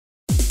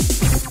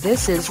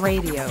This is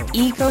Radio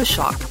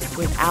Ecoshock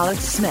with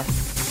Alex Smith.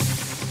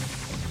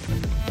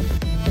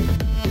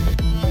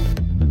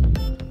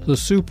 The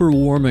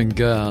superwarming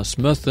gas,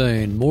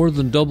 methane, more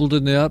than doubled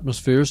in the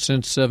atmosphere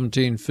since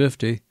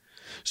 1750.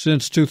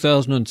 Since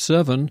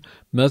 2007,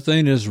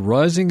 methane is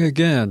rising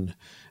again,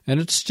 and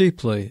it's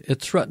steeply.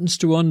 It threatens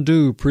to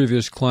undo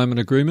previous climate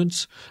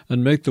agreements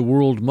and make the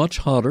world much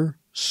hotter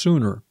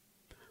sooner.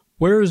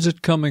 Where is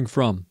it coming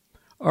from?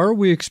 Are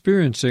we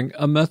experiencing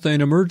a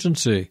methane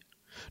emergency?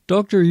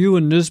 Dr.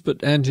 Euan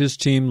Nisbet and his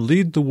team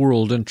lead the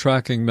world in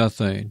tracking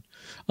methane.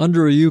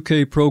 Under a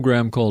UK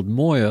program called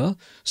MOIA,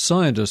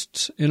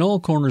 scientists in all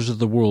corners of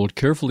the world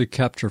carefully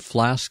capture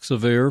flasks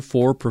of air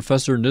for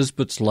Professor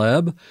Nisbet's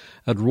lab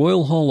at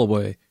Royal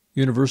Holloway,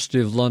 University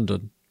of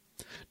London.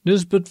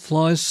 Nisbet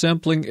flies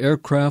sampling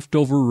aircraft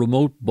over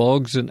remote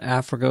bogs in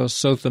Africa,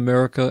 South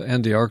America,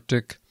 and the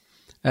Arctic.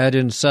 Add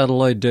in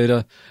satellite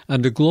data,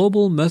 and a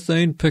global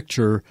methane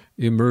picture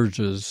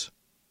emerges.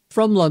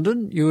 From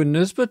London, Euan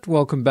Nisbet,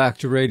 welcome back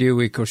to Radio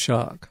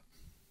Ecoshock.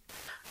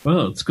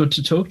 Well, it's good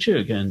to talk to you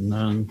again.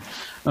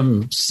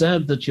 I'm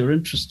sad that you're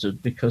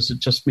interested because it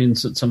just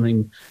means that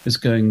something is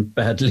going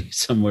badly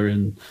somewhere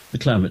in the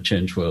climate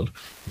change world.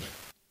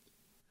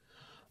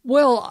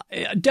 Well,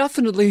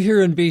 definitely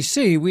here in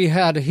BC, we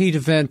had a heat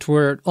event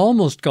where it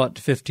almost got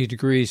to 50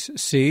 degrees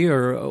C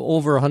or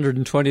over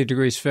 120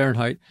 degrees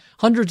Fahrenheit.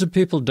 Hundreds of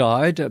people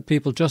died.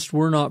 People just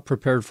were not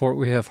prepared for it.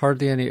 We have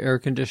hardly any air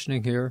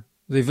conditioning here.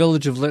 The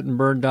village of Lytton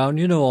burned down.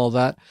 You know all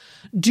that.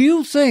 Do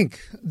you think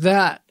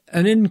that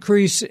an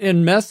increase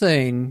in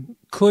methane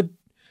could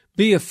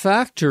be a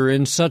factor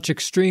in such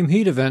extreme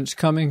heat events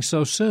coming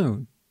so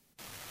soon?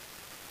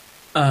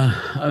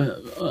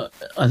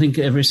 I think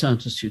every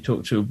scientist you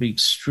talk to will be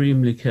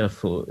extremely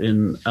careful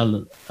in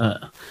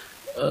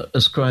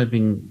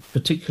ascribing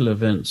particular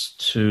events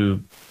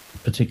to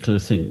particular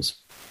things.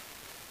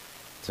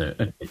 So,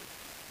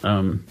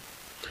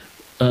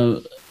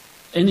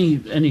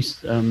 any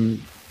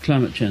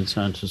climate change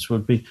scientist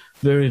would be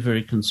very,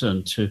 very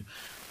concerned to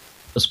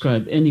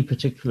ascribe any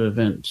particular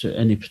event to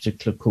any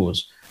particular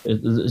cause.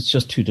 It's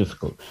just too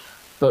difficult.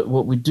 But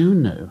what we do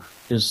know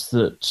is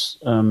that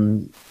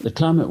the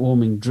climate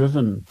warming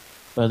driven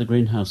by the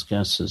greenhouse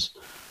gases,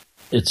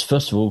 it's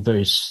first of all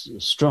very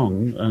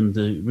strong, and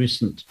the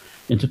recent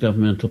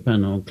Intergovernmental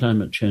Panel on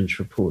Climate Change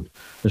report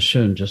has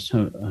shown just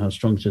how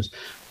strong it is.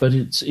 But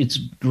it's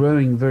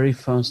growing very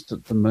fast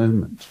at the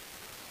moment.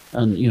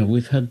 And, you know,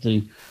 we've had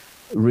the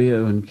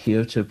Rio and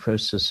Kyoto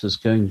processes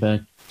going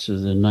back to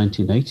the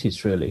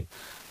 1980s, really,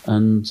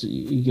 and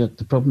yet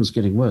the problem's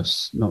getting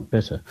worse, not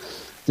better.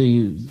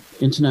 The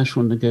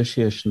international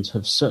negotiations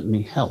have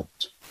certainly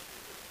helped.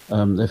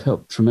 They've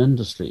helped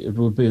tremendously. It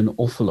will be an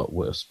awful lot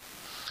worse.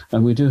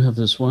 And we do have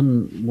this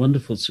one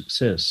wonderful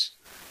success,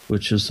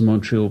 which is the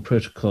Montreal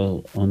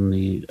Protocol on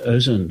the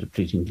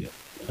ozone-depleting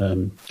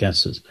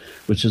gases,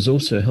 which has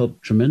also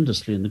helped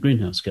tremendously in the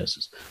greenhouse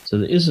gases. So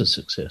there is a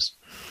success.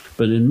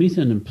 But in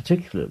methane in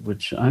particular,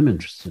 which I'm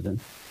interested in,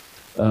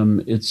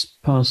 it's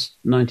past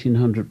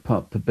 1900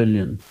 part per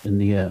billion in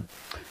the air,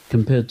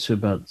 compared to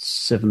about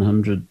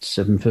 700,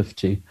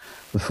 750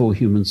 before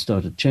humans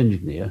started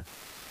changing the air.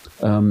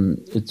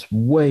 It's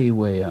way,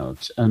 way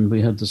out. And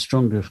we had the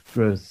strongest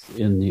growth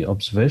in the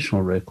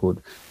observational record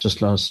in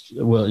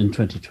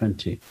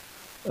 2020,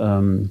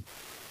 the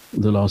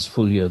last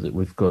full year that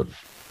we've got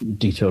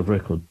detailed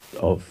record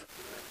of.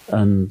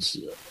 And,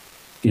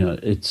 you know,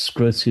 its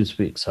growth seems to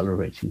be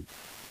accelerating.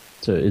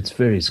 So it's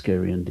very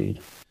scary indeed.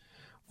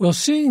 Well,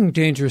 seeing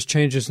dangerous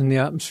changes in the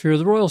atmosphere,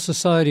 the Royal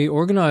Society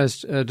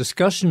organized a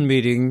discussion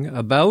meeting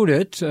about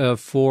it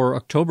for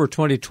October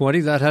 2020.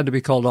 That had to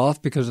be called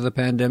off because of the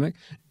pandemic.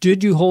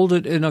 Did you hold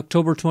it in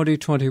October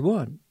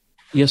 2021?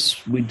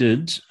 Yes, we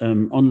did,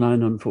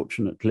 online,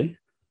 unfortunately.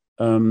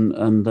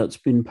 And that's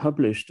been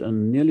published,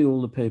 and nearly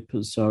all the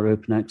papers are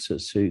open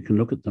access, so you can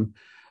look at them,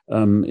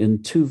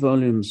 in 2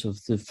 volumes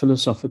of the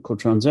Philosophical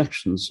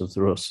Transactions of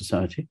the Royal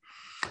Society,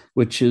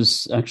 which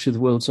is actually the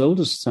world's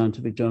oldest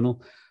scientific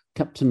journal.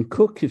 Captain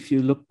Cook, if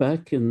you look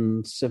back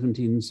in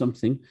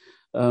 17-something,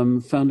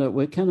 found out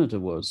where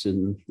Canada was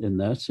in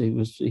that.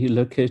 He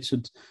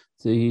located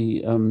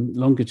the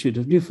longitude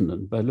of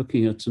Newfoundland by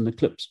looking at an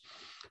eclipse.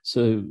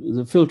 So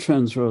the Phil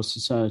Trans Royal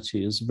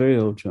Society is a very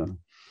old journal.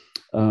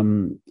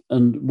 And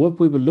what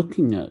we were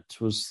looking at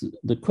was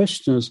the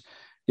question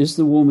is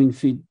the warming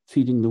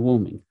feeding the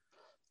warming?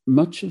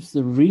 Much of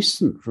the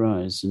recent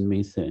rise in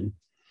methane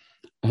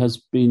has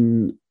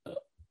been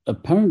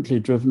apparently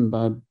driven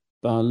by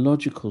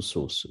biological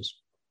sources.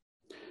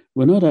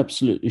 We're not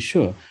absolutely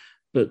sure,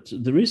 but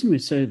the reason we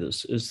say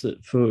this is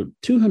that for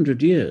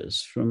 200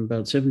 years, from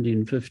about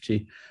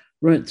 1750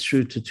 right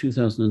through to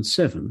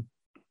 2007,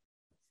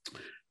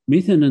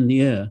 methane in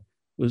the air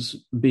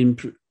was being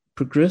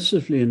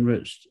progressively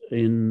enriched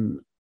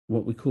in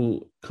what we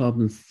call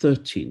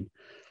carbon-13.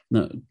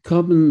 Now,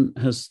 carbon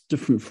has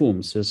different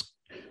forms. There's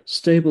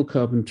stable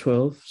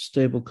carbon-12,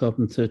 stable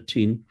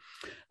carbon-13,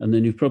 and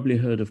then you've probably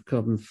heard of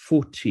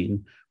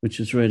carbon-14, which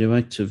is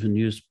radioactive and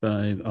used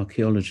by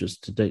archaeologists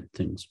to date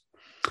things.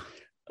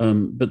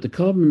 But the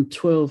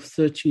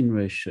carbon-12-13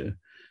 ratio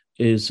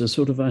is a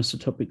sort of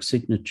isotopic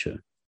signature.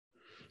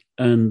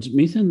 And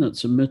methane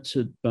that's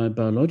emitted by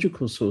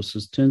biological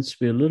sources tends to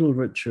be a little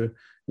richer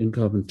in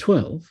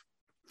carbon-12,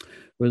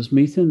 whereas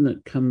methane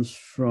that comes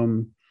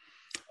from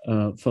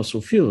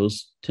fossil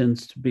fuels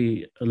tends to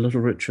be a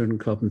little richer in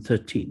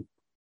carbon-13.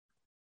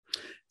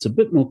 It's a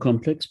bit more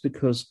complex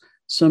because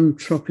some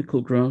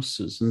tropical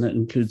grasses, and that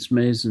includes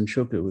maize and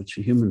sugar, which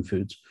are human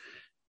foods,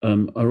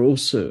 are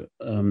also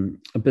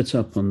a bit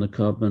up on the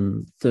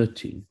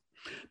carbon-13.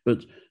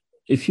 But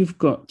if you've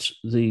got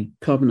the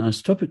carbon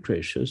isotopic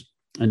ratios,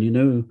 and you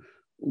know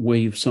where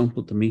you've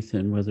sampled the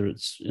methane, whether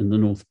it's in the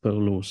North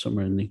Pole or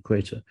somewhere in the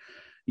equator,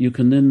 you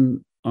can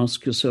then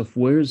ask yourself,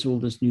 where is all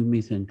this new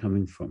methane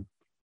coming from?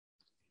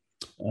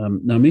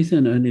 Now,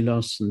 methane only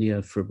lasts in the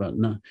air for about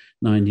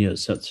 9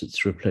 years. That's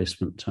its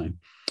replacement time.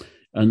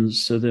 And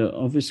so there are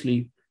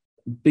obviously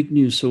big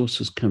new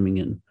sources coming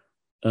in,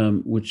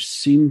 which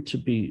seem to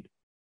be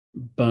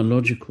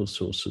biological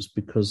sources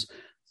because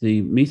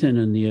the methane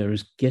in the air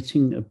is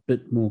getting a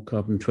bit more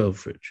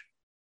carbon-12 rich.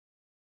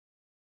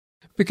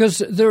 Because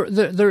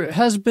there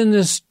has been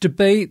this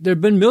debate. There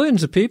have been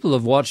millions of people who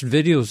have watched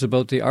videos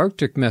about the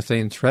Arctic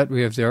methane threat.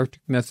 We have the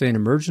Arctic Methane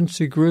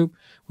Emergency Group.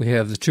 We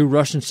have the 2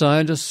 Russian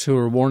scientists who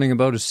are warning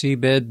about a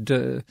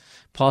seabed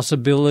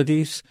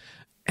possibilities.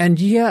 And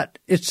yet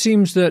it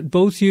seems that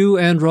both you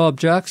and Rob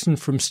Jackson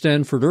from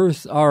Stanford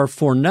Earth are,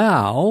 for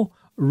now,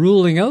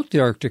 ruling out the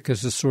Arctic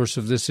as a source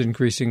of this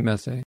increasing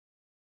methane.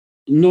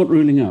 Not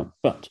ruling out,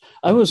 but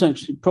I was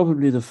actually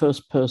probably the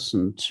first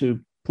person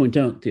to point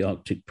out the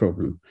Arctic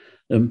problem.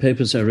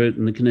 Papers I wrote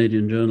in the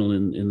Canadian Journal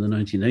in the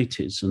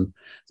 1980s, and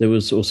there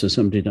was also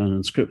somebody down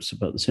in Scripps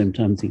about the same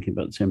time thinking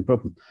about the same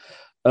problem.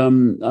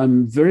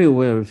 I'm very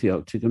aware of the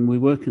Arctic, and we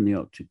work in the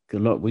Arctic a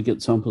lot. We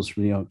get samples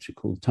from the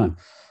Arctic all the time,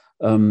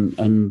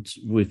 and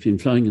we've been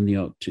flying in the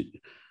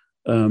Arctic.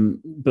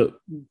 But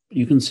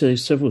you can say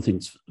several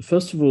things.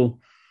 First of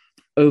all,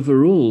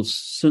 overall,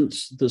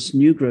 since this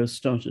new growth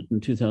started in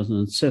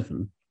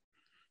 2007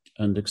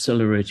 and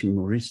accelerating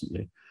more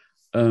recently,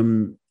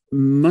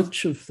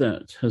 much of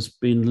that has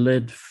been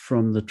led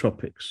from the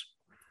tropics.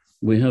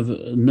 We have,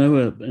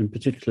 NOAA in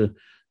particular,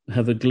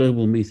 have a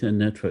global methane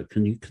network,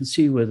 and you can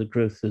see where the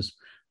growth is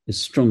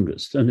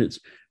strongest. And it's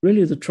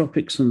really the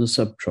tropics and the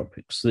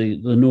subtropics,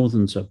 the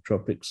northern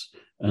subtropics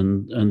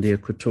and the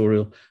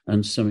equatorial,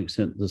 and to some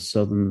extent the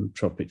southern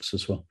tropics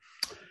as well.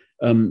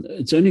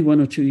 It's only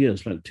 1 or 2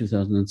 years, like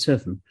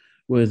 2007,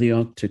 where the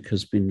Arctic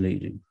has been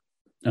leading.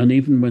 And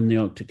even when the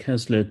Arctic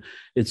has led,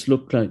 it's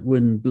looked like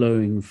wind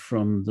blowing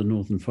from the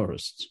northern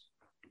forests.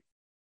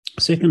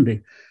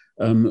 Secondly,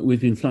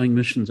 we've been flying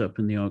missions up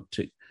in the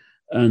Arctic.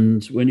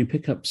 And when you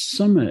pick up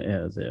summer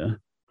air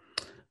there,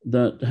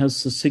 that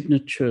has the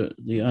signature,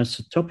 the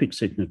isotopic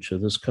signature,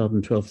 this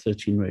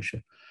carbon-12-13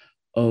 ratio,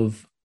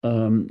 of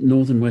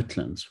northern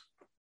wetlands.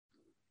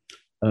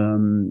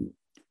 And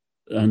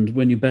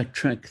when you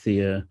backtrack the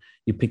air,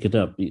 you pick it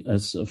up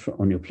as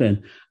on your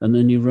plane, and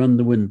then you run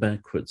the wind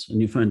backwards,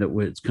 and you find out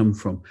where it's come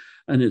from.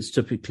 And it's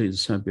typically the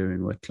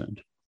Siberian wetland.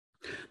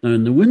 Now,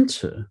 in the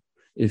winter,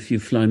 if you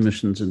fly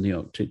missions in the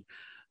Arctic,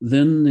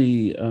 then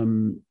the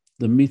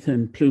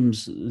methane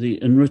plumes,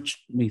 the enriched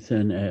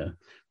methane air,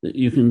 that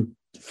you can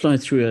fly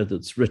through air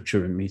that's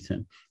richer in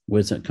methane.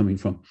 Where's that coming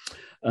from?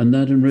 And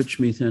that enriched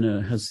methane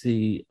air has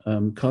the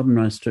carbon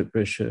isotope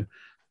ratio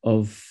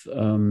of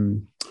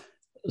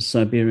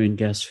Siberian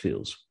gas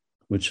fields,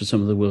 which are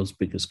some of the world's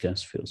biggest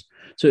gas fields.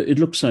 So it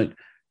looks like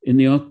in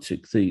the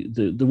Arctic,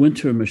 the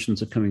winter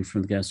emissions are coming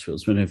from the gas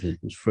fields when everything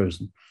is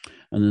frozen.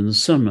 And in the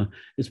summer,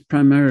 it's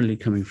primarily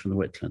coming from the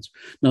wetlands.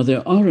 Now,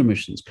 there are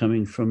emissions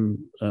coming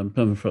from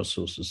permafrost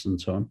sources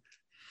and so on,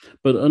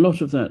 but a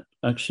lot of that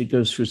actually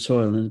goes through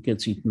soil and it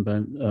gets eaten by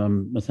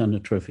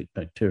methanotrophic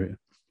bacteria.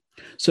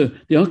 So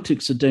the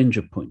Arctic's a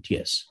danger point,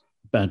 yes,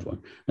 bad one.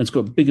 And it's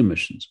got big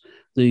emissions.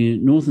 The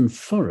northern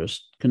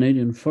forest,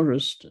 Canadian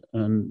forest,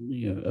 and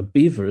a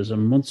beaver is a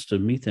monster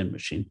methane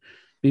machine.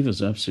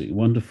 Beavers are absolutely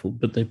wonderful,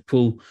 but they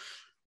pull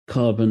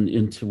carbon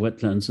into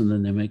wetlands and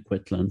then they make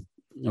wetland.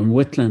 And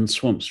wetland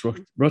swamps,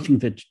 rotting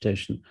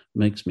vegetation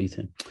makes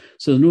methane.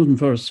 So the northern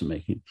forests are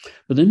making it.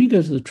 But then you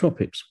go to the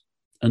tropics,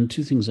 and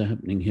 2 things are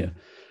happening here.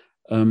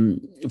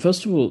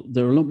 First of all,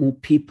 there are a lot more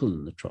people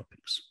in the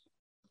tropics,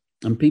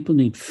 and people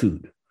need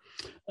food.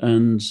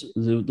 And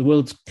the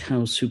world's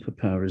cow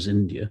superpower is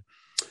India.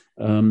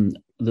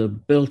 The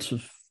belt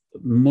of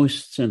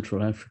moist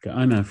Central Africa,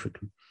 I'm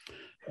African,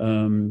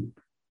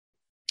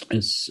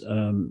 is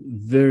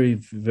very,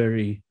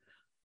 very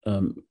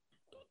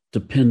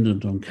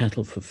dependent on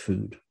cattle for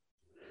food,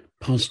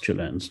 pasture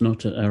lands,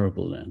 not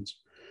arable lands.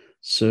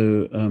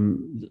 So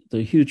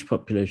there are huge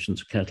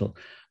populations of cattle.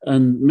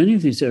 And many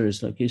of these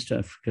areas, like East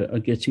Africa, are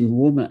getting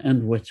warmer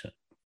and wetter.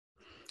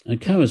 A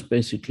cow is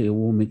basically a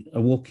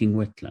walking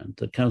wetland.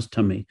 The cow's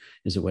tummy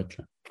is a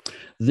wetland.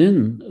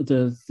 Then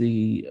there's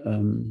the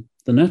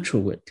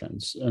natural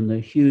wetlands, and they're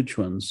huge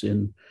ones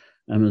in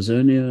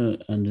Amazonia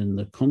and in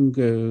the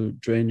Congo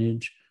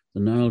drainage, the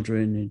Nile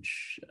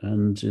drainage,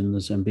 and in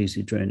the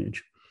Zambezi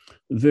drainage.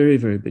 very,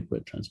 very big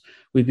wetlands.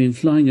 We've been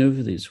flying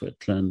over these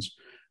wetlands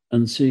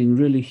and seeing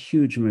really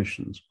huge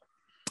emissions.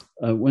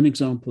 One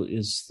example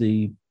is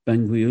the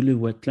Bangweulu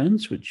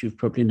wetlands, which you've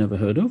probably never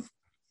heard of.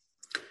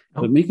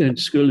 But me going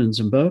to school in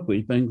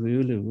Zimbabwe,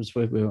 Bangweulu was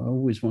where we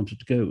always wanted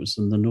to go. It was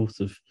in the north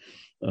of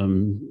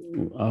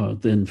our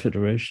then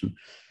federation.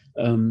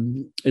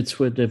 It's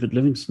where David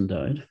Livingstone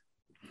died,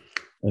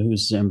 who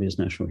was Zambia's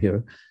national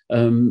hero.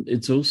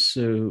 It's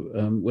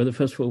also where the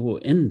First World War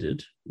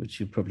ended, which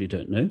you probably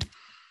don't know.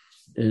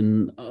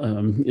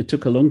 It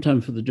took a long time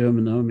for the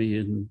German army,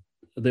 and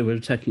they were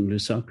attacking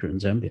Lusaka in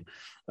Zambia,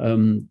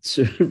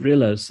 to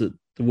realize that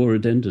the war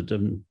had ended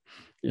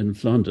in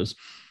Flanders.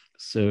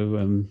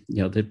 So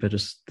they'd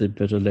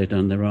better lay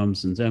down their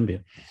arms in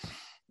Zambia.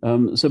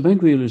 So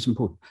Bangweulu is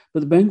important, but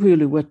the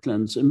Bangweulu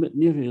wetlands emit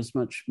nearly as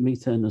much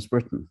methane as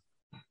Britain.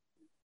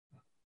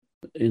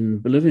 In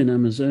Bolivia and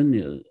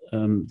Amazonia,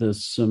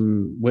 there's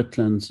some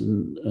wetlands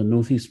in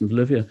northeastern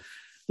Bolivia.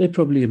 They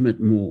probably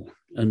emit more,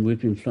 and we've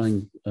been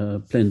flying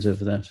planes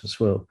over that as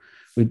well.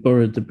 We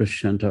borrowed the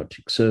British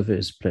Antarctic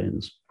Survey's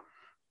planes,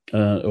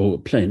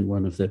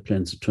 one of their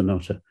planes at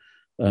Tornata,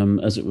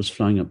 as it was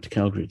flying up to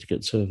Calgary to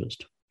get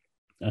serviced.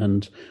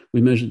 And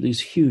we measured these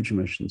huge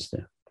emissions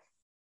there.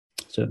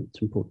 So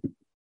it's important.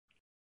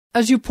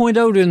 As you point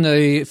out in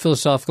the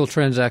Philosophical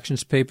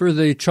Transactions paper,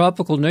 the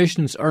tropical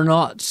nations are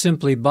not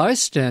simply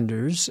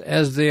bystanders,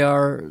 as they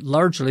are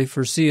largely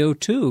for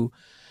CO2.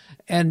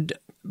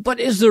 But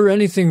is there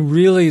anything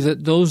really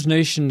that those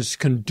nations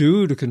can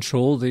do to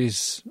control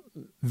these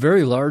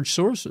very large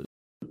sources?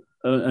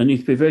 I need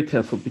to be very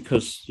careful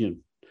because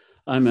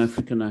I'm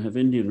African, I have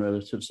Indian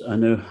relatives. I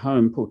know how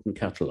important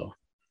cattle are.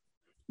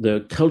 They're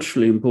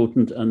culturally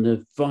important and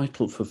they're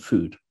vital for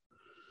food.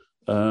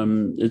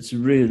 It's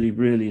really,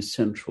 really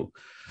central.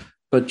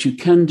 But you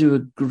can do a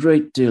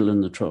great deal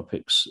in the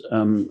tropics.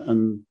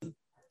 And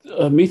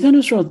methane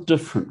is rather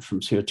different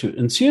from CO2.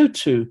 In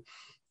CO2,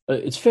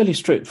 it's fairly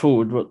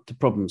straightforward what the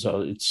problems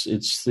are.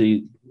 It's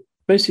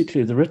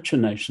basically the richer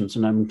nations,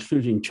 and I'm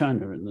including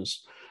China in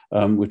this,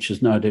 which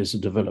is nowadays a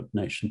developed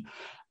nation.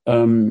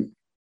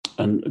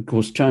 And of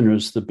course, China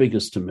is the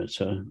biggest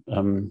emitter,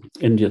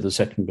 India the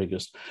second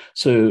biggest.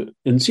 So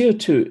in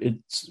CO2,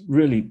 it's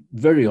really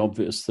very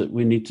obvious that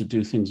we need to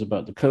do things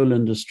about the coal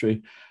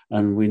industry,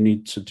 and we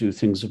need to do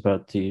things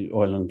about the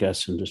oil and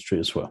gas industry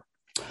as well.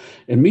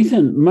 In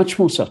methane, much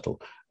more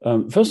subtle.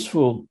 First of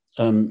all,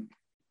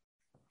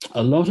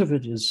 a lot of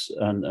it is,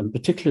 and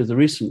particularly the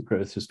recent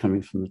growth, is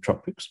coming from the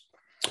tropics.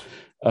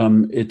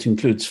 It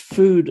includes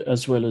food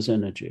as well as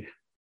energy.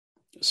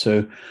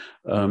 So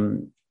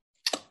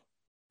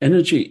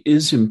energy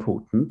is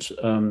important.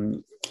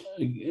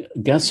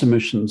 Gas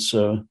emissions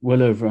are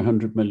well over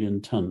 100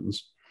 million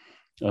tons,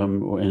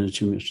 or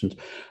energy emissions,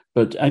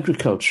 but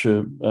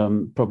agriculture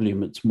probably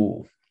emits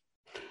more.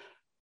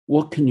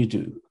 What can you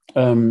do?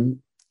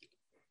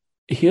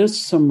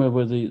 Here's somewhere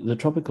where the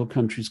tropical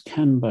countries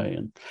can buy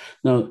in.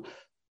 Now,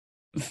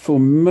 for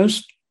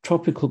most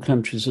tropical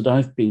countries that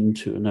I've been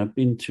to, and I've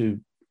been to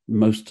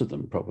most of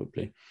them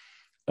probably,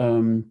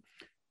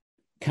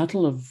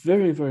 cattle are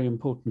very, very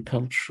important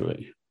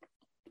culturally,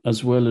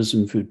 as well as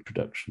in food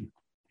production.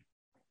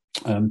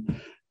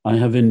 I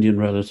have Indian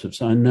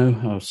relatives. I know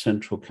how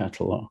central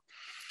cattle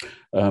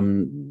are.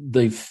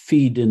 They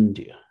feed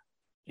India.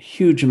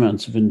 Huge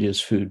amounts of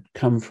India's food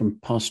come from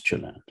pasture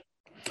land.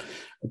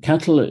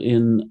 Cattle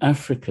in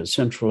Africa,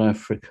 Central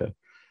Africa,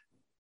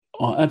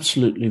 are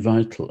absolutely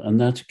vital, and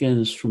that again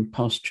is from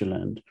pasture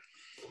land.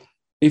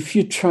 If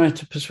you try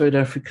to persuade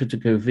Africa to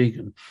go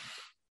vegan,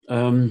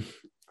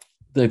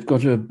 they've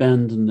got to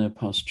abandon their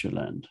pasture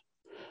land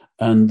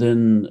and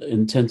then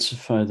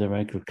intensify their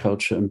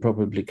agriculture and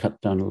probably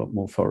cut down a lot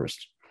more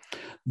forest.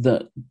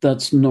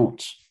 That's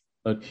not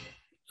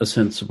a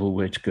sensible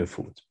way to go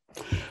forward.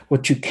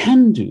 What you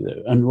can do,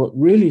 though, and what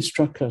really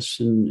struck us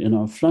in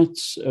our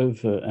flights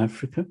over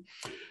Africa,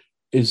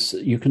 is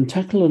you can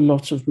tackle a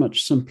lot of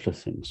much simpler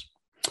things.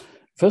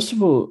 First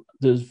of all,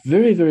 there's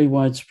very, very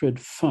widespread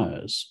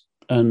fires,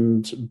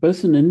 and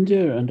both in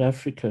India and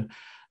Africa,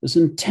 there's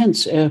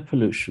intense air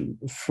pollution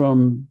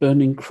from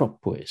burning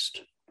crop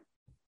waste.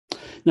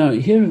 Now,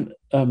 here,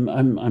 I'm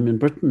in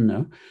Britain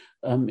now.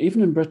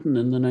 Even in Britain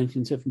in the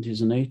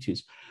 1970s and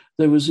 80s,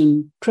 there was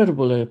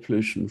incredible air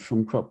pollution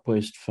from crop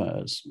waste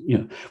fires.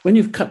 When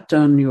you've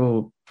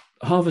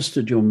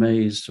harvested your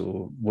maize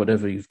or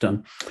whatever you've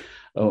done,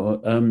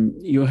 or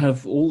you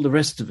have all the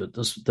rest of it,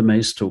 the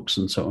maize stalks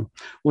and so on.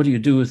 What do you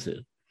do with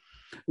it?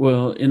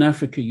 Well, in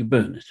Africa, you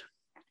burn it.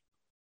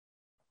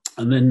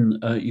 And then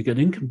you get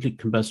incomplete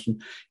combustion.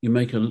 You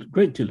make a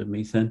great deal of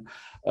methane,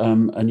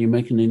 and you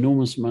make an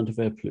enormous amount of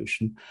air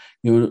pollution.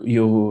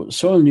 Your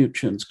soil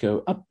nutrients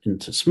go up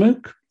into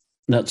smoke.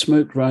 That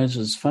smoke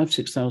rises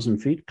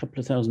 5,000-6,000 feet, a couple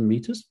of thousand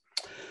meters.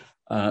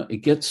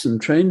 It gets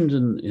entrained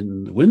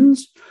in the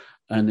winds,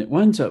 and it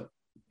winds up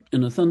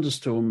in a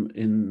thunderstorm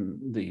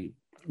in the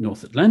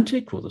North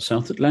Atlantic or the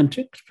South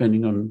Atlantic,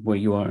 depending on where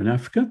you are in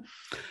Africa.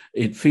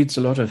 It feeds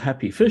a lot of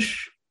happy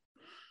fish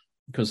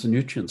because the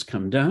nutrients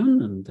come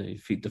down and they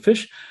feed the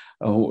fish.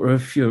 Or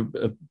if you're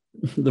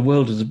the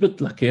world is a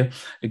bit luckier,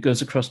 it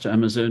goes across to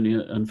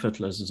Amazonia and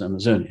fertilizes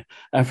Amazonia.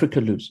 Africa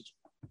loses.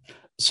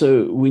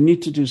 So we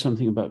need to do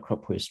something about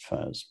crop waste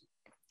fires.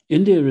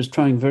 India is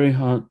trying very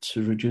hard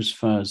to reduce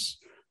fires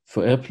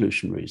for air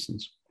pollution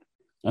reasons.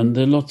 And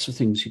there are lots of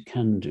things you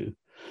can do.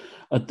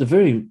 At the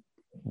very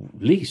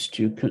least,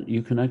 you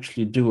can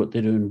actually do what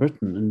they do in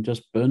Britain and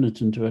just burn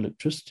it into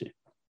electricity.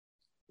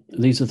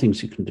 These are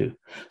things you can do.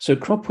 So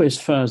crop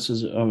waste fires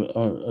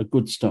are a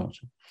good start.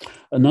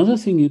 Another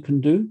thing you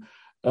can do,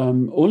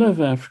 all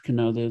over Africa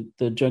now, there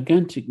are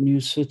gigantic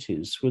new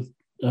cities with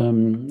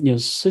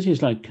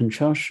cities like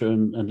Kinshasa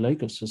and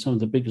Lagos are some of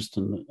the biggest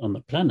on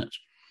the planet.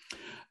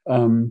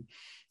 And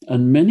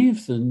many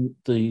of the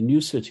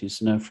new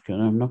cities in Africa,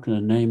 and I'm not going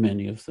to name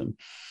any of them,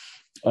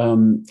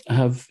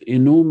 have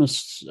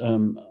enormous,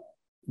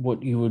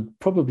 what you would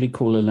probably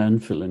call a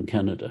landfill in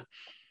Canada.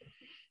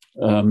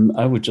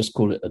 I would just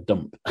call it a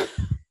dump,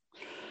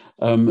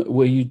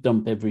 where you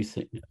dump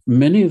everything.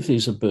 Many of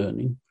these are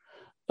burning.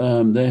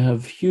 They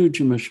have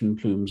huge emission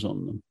plumes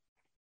on them.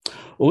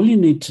 All you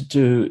need to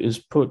do is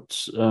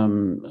put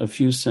a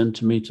few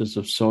centimeters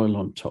of soil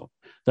on top.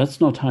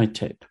 That's not high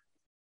tech.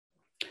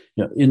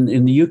 Yeah,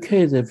 in the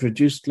UK, they've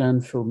reduced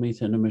landfill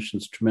methane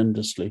emissions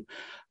tremendously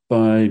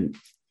by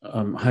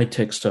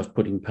high-tech stuff,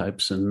 putting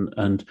pipes in,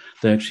 and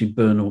they actually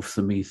burn off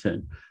the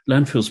methane.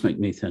 Landfills make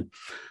methane.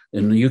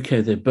 In the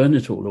UK, they burn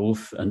it all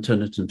off and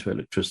turn it into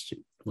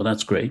electricity. Well,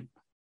 that's great.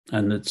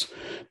 And it's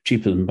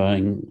cheaper than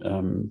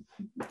buying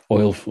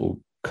oil or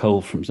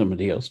coal from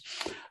somebody else.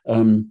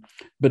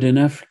 But in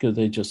Africa,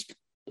 they just,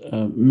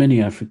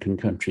 many African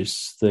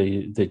countries,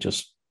 they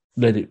just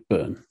let it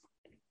burn.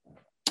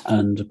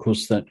 And of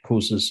course, that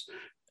causes,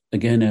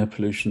 again, air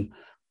pollution,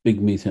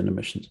 big methane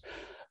emissions.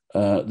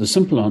 The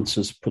simple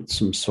answer is put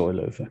some soil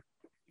over.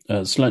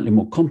 A slightly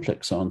more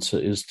complex answer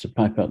is to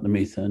pipe out the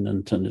methane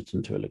and turn it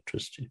into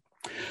electricity.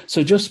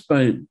 So just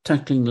by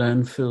tackling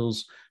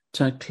landfills,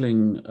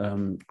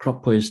 tackling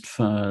crop waste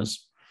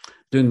fires,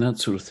 doing that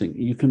sort of thing,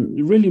 you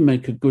can really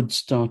make a good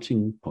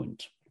starting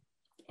point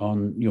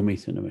on your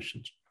methane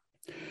emissions.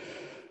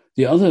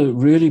 The other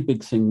really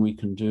big thing we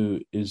can do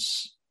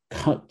is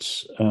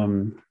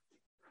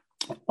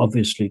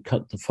obviously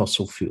cut the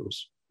fossil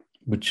fuels,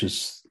 which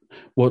is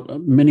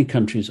what many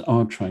countries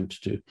are trying to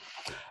do.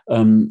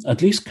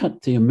 At least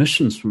cut the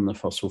emissions from the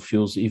fossil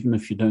fuels, even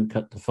if you don't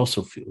cut the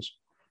fossil fuels.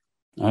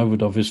 I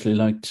would obviously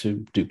like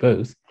to do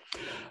both.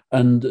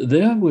 And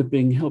there we're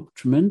being helped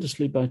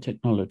tremendously by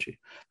technology,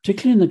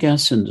 particularly in the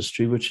gas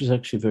industry, which is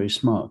actually very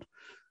smart.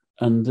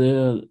 And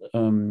their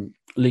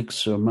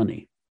leaks are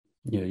money.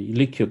 You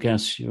leak your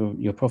gas,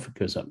 your profit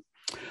goes up.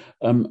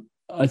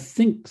 I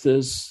think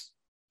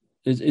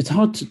it's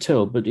hard to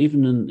tell, but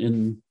even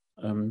in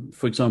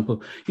for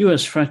example,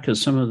 US frackers,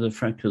 some of the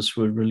frackers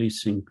were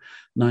releasing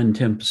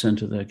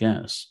 9-10% of their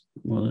gas.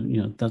 Well,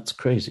 that's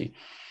crazy.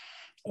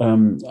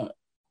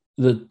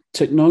 The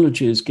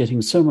technology is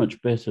getting so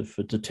much better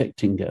for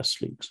detecting gas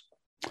leaks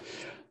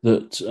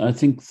that I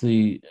think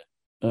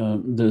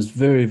there's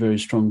very, very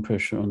strong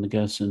pressure on the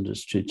gas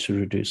industry to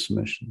reduce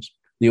emissions.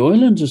 The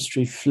oil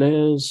industry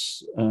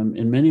flares,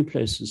 in many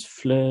places,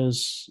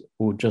 flares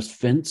or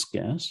just vents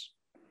gas.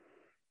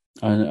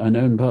 I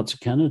know in parts of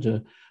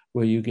Canada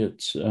where you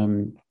get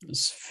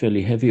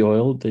fairly heavy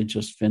oil, they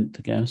just vent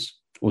the gas,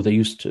 or they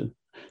used to.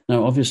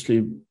 Now,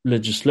 obviously,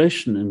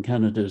 legislation in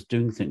Canada is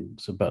doing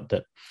things about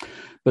that.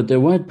 But there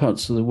are wide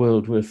parts of the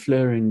world where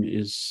flaring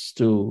is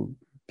still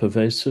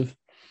pervasive,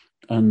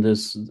 and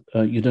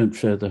you don't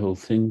flare the whole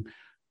thing.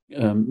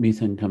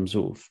 Methane comes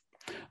off.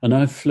 And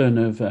I've flown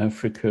over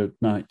Africa at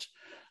night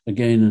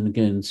again and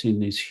again,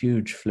 seen these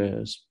huge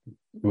flares,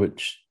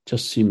 which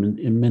just seem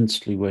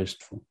immensely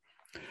wasteful.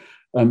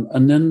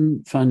 And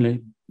then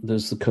finally,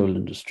 there's the coal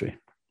industry.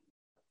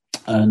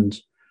 And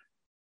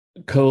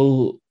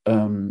coal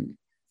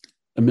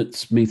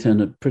emits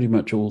methane at pretty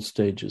much all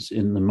stages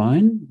in the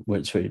mine, where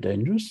it's very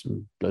dangerous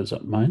and blows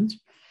up mines.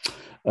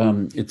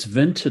 It's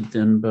vented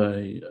then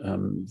by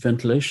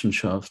ventilation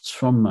shafts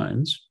from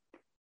mines.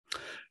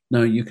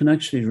 Now, you can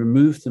actually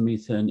remove the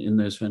methane in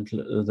those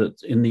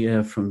in the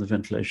air from the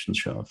ventilation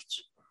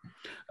shafts.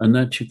 And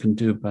that you can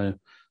do by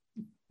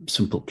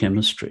simple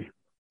chemistry.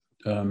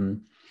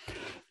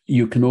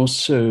 You can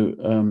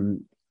also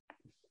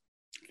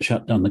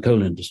shut down the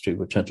coal industry,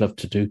 which I'd love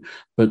to do,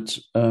 but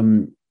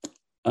I'm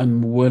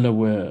well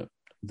aware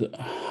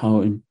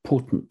how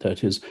important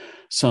that is.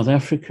 South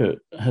Africa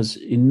has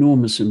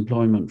enormous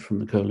employment from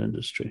the coal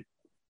industry,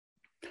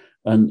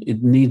 and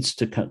it needs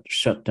to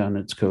shut down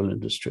its coal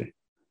industry.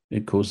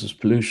 It causes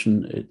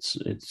pollution.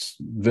 It's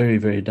very,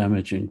 very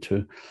damaging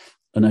to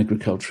an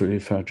agriculturally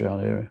fragile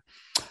area.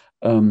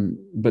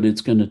 But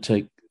it's going to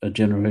take a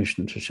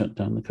generation to shut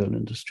down the coal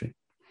industry.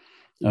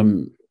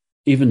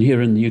 Even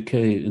here in the UK,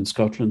 in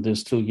Scotland, they're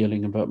still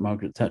yelling about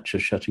Margaret Thatcher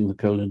shutting the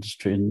coal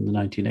industry in the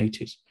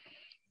 1980s.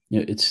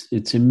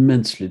 It's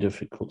immensely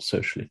difficult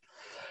socially.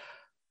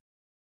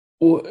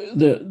 Or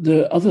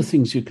there are other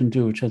things you can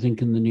do, which I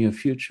think in the near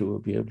future we'll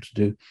be able to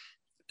do,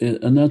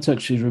 And that's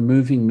actually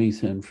removing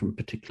methane from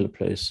particular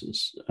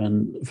places.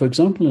 And for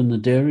example, in the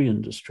dairy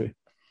industry,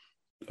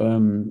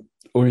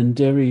 or in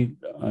dairy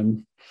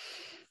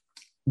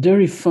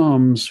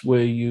farms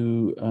where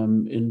you,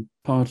 in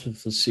part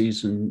of the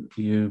season,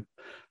 you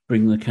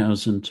bring the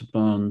cows into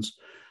barns.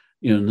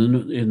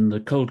 In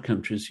the cold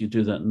countries, you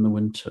do that in the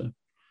winter.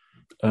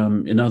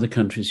 In other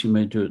countries, you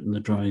may do it in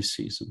the dry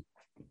season.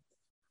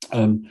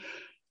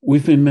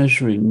 We've been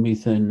measuring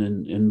methane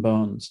in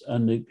barns,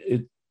 and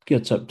it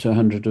gets up to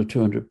 100 or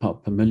 200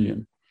 part per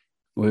million,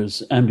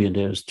 whereas ambient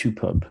air is 2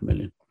 part per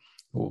million,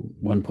 or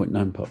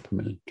 1.9 part per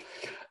million.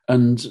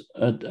 And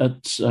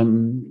at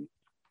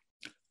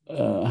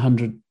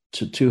 100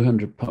 to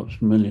 200 parts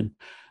per million,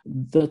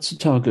 that's a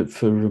target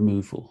for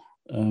removal.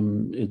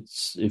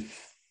 It's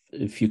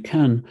if you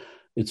can,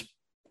 it's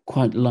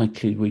quite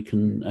likely we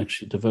can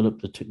actually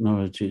develop the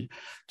technology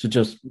to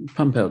just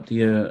pump out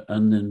the air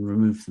and then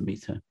remove the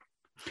methane.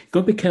 You've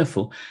got to be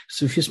careful.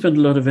 So if you spend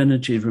a lot of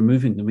energy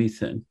removing the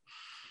methane,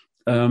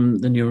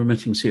 then you're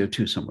emitting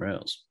CO2 somewhere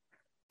else.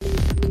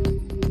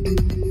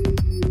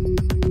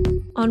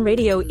 On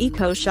Radio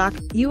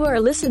Ecoshock, you are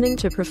listening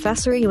to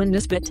Professor Euan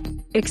Nisbet,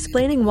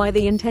 explaining why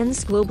the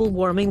intense global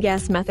warming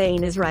gas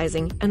methane is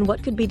rising and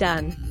what could be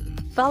done.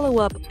 Follow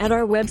up at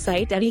our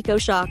website at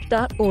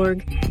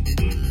ecoshock.org.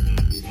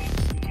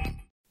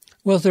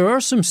 Well, there are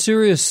some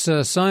serious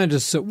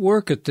scientists that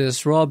work at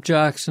this. Rob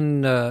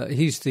Jackson,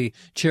 he's the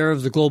chair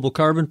of the Global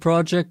Carbon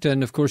Project.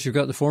 And, of course, you've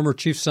got the former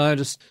chief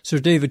scientist, Sir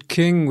David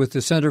King, with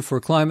the Centre for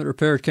Climate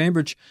Repair at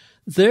Cambridge.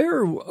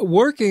 They're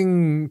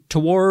working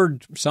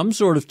toward some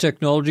sort of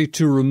technology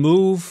to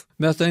remove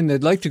methane.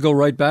 They'd like to go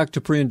right back to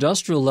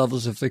pre-industrial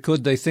levels if they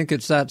could. They think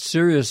it's that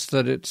serious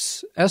that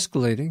it's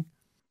escalating.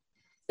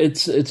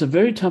 It's a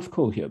very tough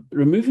call here.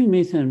 Removing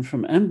methane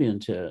from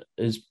ambient air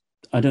is,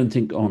 I don't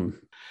think, on.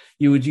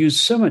 You would use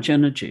so much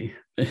energy.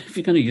 If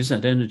you're going to use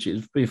that energy, it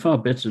would be far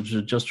better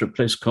to just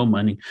replace coal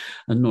mining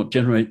and not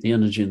generate the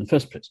energy in the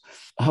first place.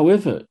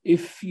 However,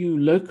 if you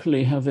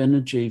locally have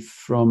energy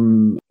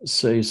from,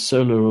 say,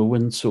 solar or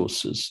wind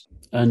sources,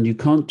 and you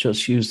can't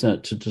just use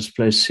that to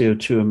displace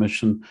CO2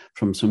 emission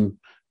from some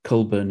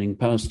coal-burning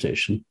power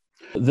station,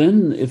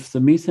 then if the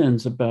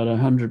methane's about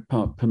 100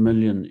 part per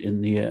million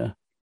in the air,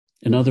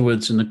 in other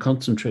words, in a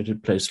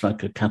concentrated place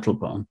like a cattle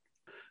barn,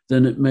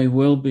 then it may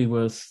well be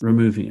worth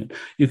removing it.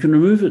 You can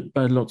remove it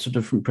by lots of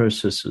different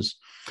processes.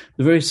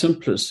 The very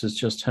simplest is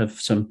just have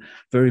some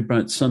very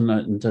bright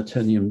sunlight and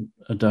titanium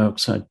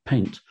dioxide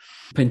paint.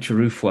 Paint your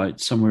roof white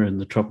somewhere in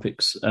the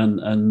tropics,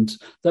 and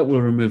that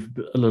will remove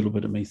a little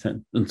bit of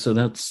methane. And so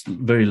that's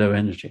very low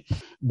energy.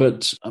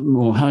 But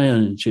more high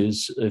energy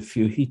is if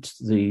you heat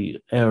the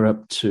air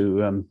up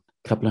to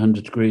a couple of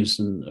hundred degrees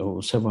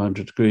or several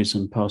hundred degrees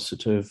and pass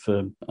it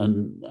over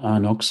an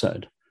iron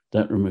oxide,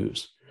 that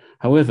removes.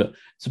 However,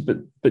 it's a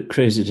bit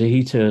crazy to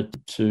heat air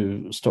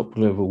to stop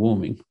global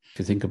warming, if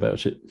you think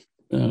about it.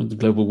 The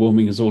global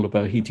warming is all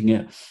about heating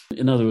air.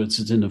 In other words,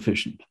 it's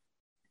inefficient.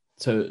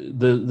 So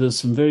there's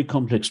some very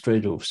complex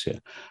trade-offs here.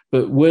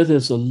 But where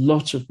there's a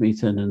lot of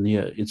methane in the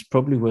air, it's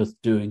probably worth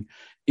doing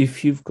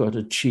if you've got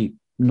a cheap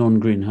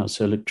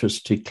non-greenhouse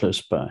electricity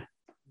close by.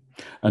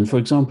 And for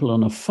example,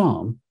 on a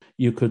farm,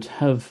 you could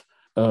have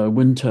a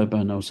wind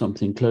turbine or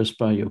something close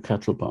by your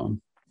cattle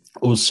barn,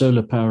 or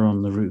solar power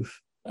on the roof.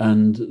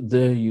 And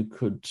there you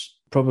could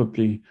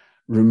probably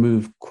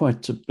remove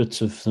quite a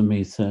bit of the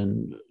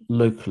methane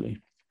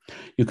locally.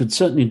 You could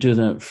certainly do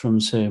that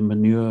from, say, a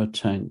manure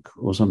tank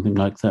or something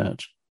like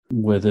that,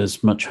 where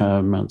there's much higher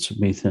amounts of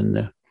methane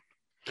there.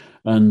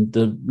 And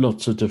there are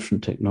lots of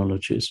different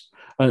technologies.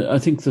 I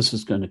think this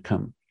is going to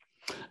come.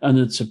 And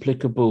it's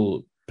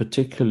applicable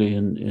particularly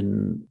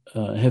in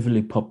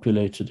heavily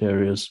populated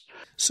areas.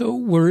 So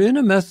we're in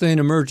a methane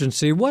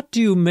emergency. What do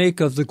you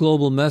make of the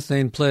global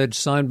methane pledge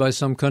signed by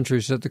some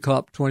countries at the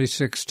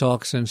COP26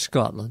 talks in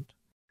Scotland?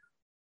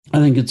 I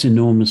think it's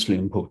enormously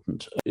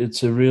important.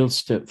 It's a real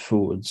step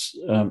forwards.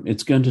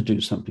 It's going to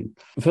do something.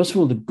 First of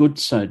all, the good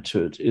side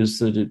to it is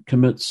that it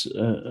commits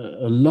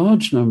a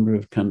large number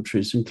of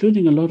countries,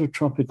 including a lot of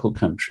tropical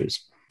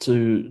countries,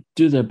 to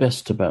do their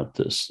best about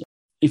this.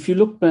 If you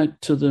look back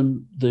to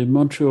the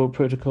Montreal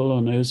Protocol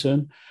on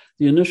ozone,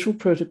 the initial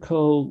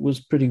protocol was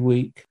pretty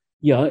weak.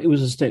 Yeah, it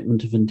was a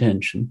statement of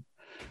intention.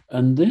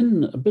 And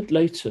then a bit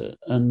later,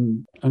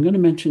 and I'm going to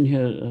mention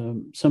here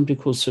somebody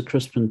called Sir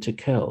Crispin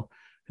Tickell,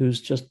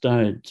 who's just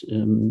died.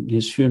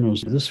 His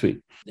funeral's this week.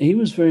 He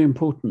was very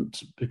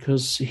important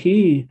because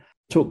he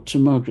talked to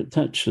Margaret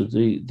Thatcher,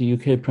 the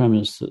UK Prime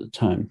Minister at the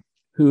time,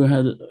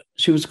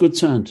 she was a good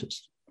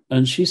scientist.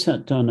 And she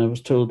sat down, I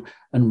was told,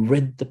 and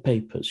read the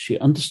papers. She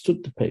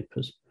understood the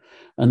papers.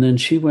 And then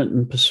she went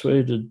and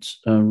persuaded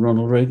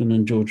Ronald Reagan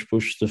and George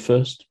Bush the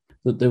first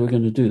that they were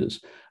going to do this.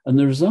 And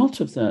the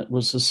result of that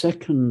was the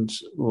second,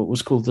 what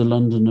was called the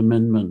London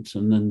Amendment,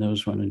 and then there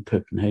was one in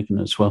Copenhagen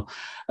as well.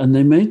 And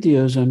they made the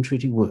ozone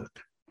treaty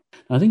work.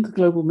 I think the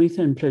Global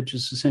Methane Pledge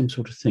is the same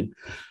sort of thing.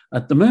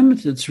 At the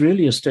moment, it's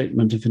really a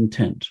statement of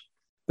intent.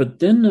 But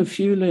then a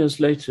few layers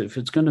later, if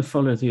it's going to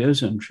follow the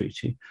ozone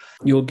treaty,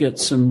 you'll get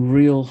some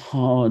real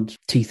hard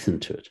teeth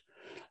into it.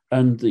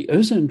 And the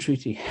ozone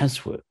treaty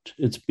has worked.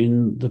 It's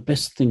been the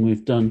best thing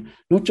we've done,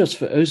 not just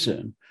for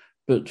ozone,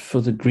 but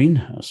for the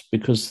greenhouse,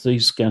 because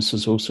these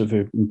gases are also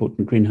very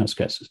important greenhouse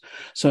gases.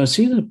 So I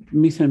see the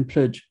methane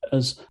pledge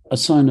as a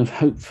sign of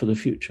hope for the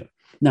future.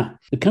 Now,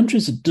 the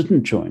countries that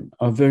didn't join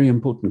are very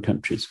important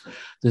countries.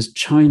 There's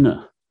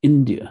China,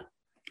 India,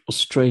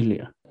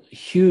 Australia,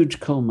 huge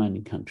coal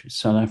mining countries,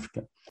 South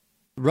Africa.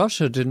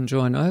 Russia didn't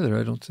join either,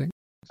 I don't think.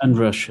 And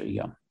Russia,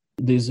 yeah.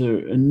 These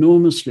are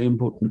enormously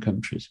important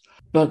countries.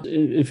 But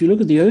if you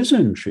look at the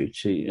ozone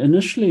treaty,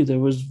 initially there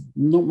was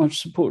not much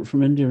support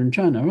from India and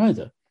China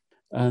either.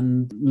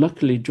 And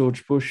luckily,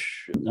 George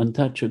Bush and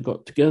Thatcher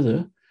got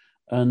together,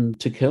 and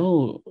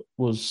Tickell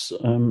was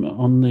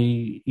on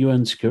the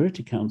UN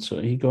Security Council.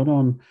 He got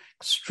on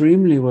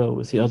extremely well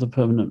with the other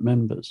permanent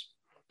members.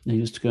 They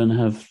used to go and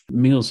have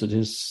meals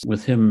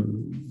with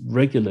him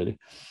regularly.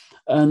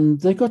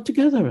 And they got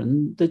together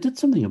and they did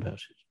something about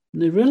it.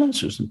 And they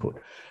realized it was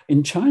important.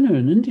 In China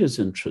and India's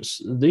interests,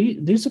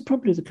 these are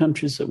probably the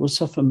countries that will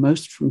suffer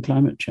most from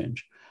climate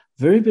change.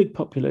 Very big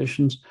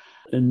populations.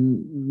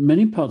 In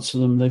many parts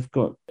of them, they've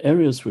got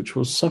areas which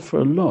will suffer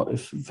a lot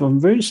from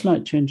very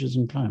slight changes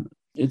in climate.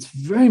 It's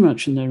very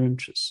much in their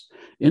interests.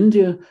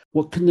 India,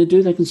 what can they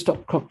do? They can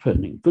stop crop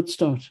burning. Good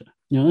starter.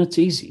 That's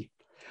easy.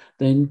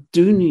 They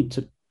do need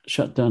to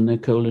shut down their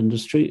coal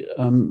industry.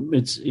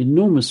 It's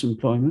enormous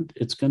employment.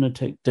 It's going to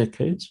take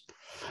decades.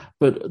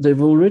 But they're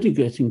already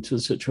getting to a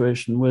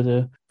situation where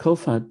their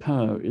coal-fired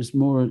power is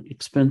more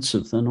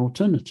expensive than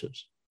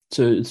alternatives.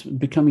 So it's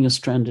becoming a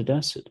stranded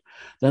asset.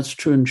 That's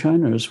true in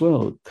China as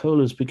well. Coal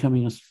is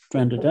becoming a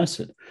stranded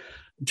asset.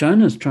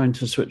 China's trying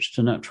to switch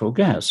to natural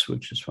gas,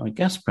 which is why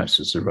gas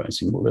prices are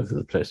rising all over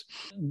the place.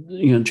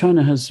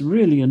 China has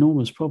really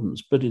enormous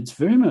problems, but it's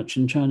very much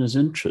in China's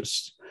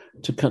interest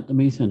to cut the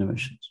methane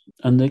emissions.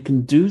 And they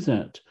can do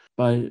that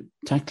by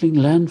tackling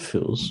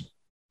landfills,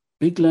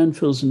 big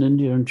landfills in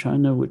India and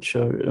China, which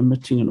are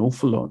emitting an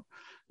awful lot.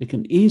 They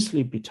can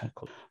easily be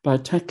tackled by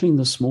tackling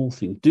the small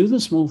things. Do the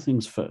small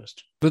things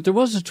first. But there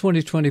was a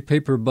 2020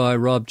 paper by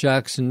Rob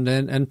Jackson,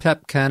 and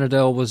Pep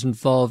Canadell was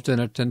involved in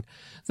it, and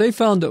they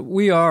found that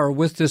we are,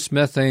 with this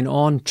methane,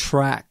 on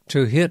track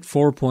to hit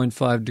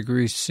 4.5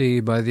 degrees C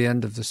by the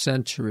end of the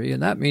century.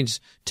 And that means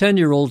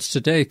 10-year-olds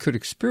today could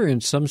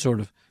experience some sort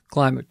of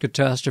climate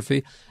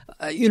catastrophe.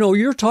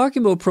 You're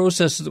talking about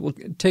processes that will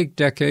take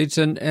decades,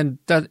 and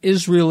that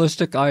is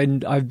realistic.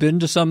 I've been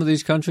to some of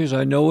these countries.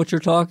 I know what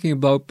you're talking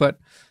about, but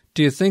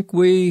do you think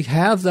we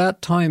have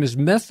that time? Is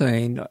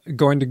methane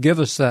going to give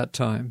us that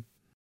time?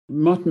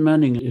 Martin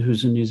Manning,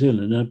 who's in New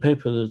Zealand, in a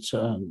paper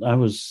that I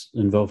was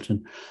involved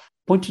in,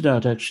 pointed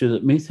out actually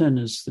that methane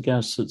is the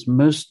gas that's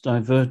most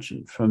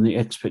divergent from the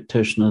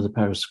expectation of the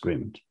Paris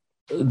Agreement.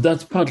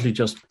 That's partly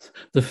just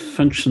the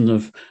function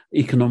of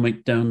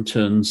economic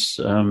downturns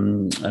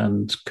and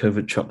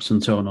COVID shocks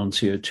and so on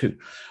CO2.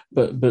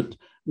 But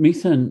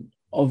methane,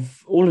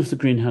 of all of the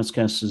greenhouse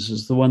gases,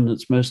 is the one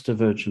that's most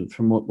divergent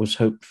from what was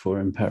hoped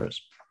for in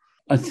Paris.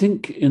 I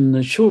think in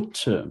the short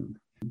term,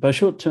 by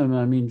short term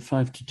I mean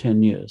 5 to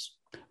 10 years,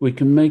 we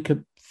can make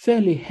a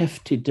fairly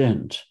hefty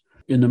dent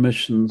in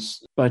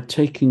emissions by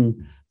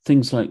taking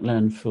things like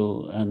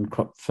landfill and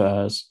crop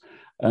fires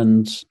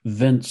and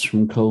vents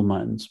from coal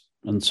mines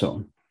and so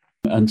on,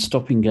 and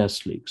stopping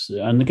gas leaks.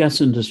 And the gas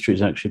industry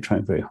is actually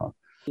trying very hard.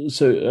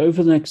 So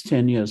over the next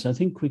 10 years, I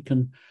think we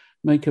can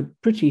make a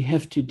pretty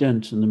hefty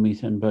dent in the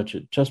methane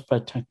budget just by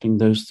tackling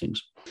those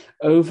things.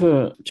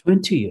 Over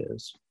 20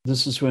 years,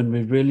 this is when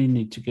we really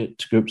need to get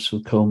to grips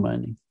with coal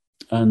mining.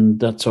 And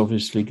that's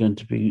obviously going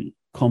to be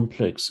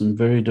complex and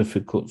very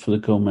difficult for the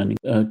coal mining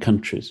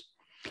countries.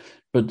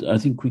 But I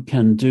think we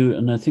can do,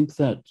 and I think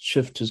that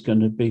shift is going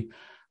to be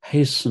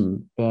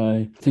hastened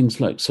by things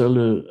like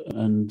solar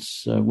and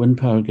wind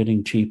power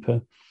getting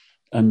cheaper,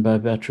 and by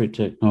battery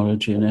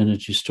technology and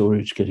energy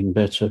storage getting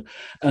better,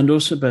 and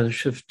also by the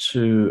shift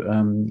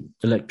to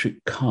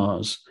electric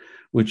cars,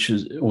 which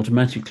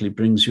automatically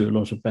brings you a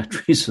lot of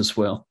batteries as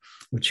well,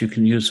 which you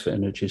can use for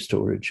energy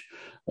storage.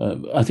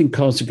 I think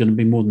cars are going to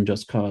be more than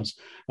just cars.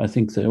 I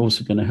think they're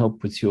also going to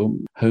help with your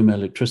home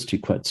electricity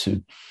quite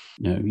soon.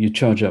 You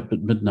charge up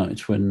at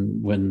midnight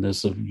when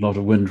there's a lot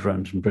of wind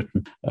around in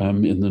Britain,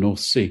 in the North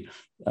Sea.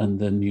 And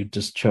then you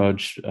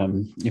discharge,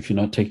 if you're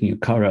not taking your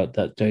car out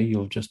that day,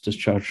 you'll just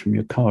discharge from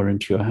your car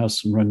into your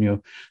house and run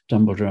your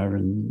tumble dryer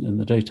in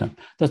the daytime.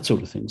 That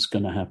sort of thing's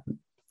going to happen.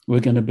 We're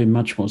going to be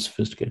much more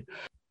sophisticated.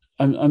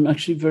 I'm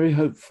actually very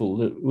hopeful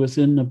that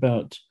within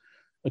about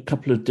a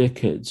couple of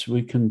decades,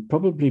 we can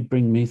probably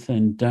bring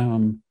methane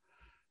down.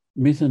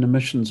 Methane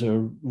emissions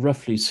are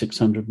roughly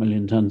 600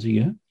 million tons a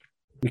year.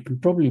 We can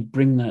probably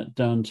bring that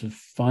down to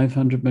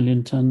 500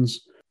 million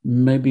tons,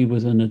 maybe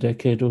within a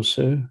decade or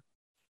so,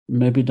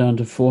 maybe down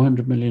to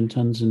 400 million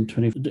tons in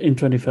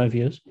 25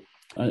 years.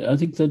 I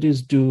think that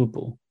is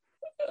doable.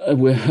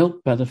 We're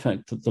helped by the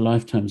fact that the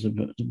lifetimes of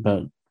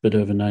about bit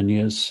over 9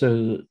 years, so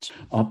that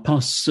our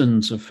past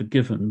sins are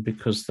forgiven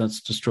because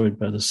that's destroyed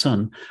by the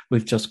sun.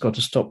 We've just got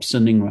to stop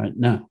sinning right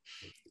now.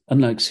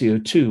 Unlike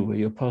CO2, where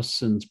your past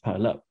sins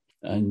pile up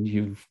and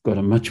you've got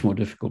a much more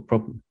difficult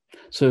problem.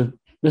 So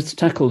let's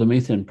tackle the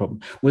methane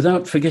problem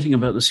without forgetting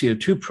about the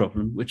CO2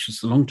 problem, which is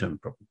the long-term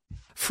problem.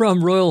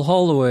 From Royal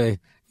Holloway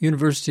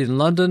University in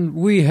London,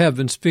 we have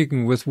been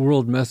speaking with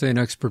world methane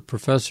expert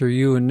Professor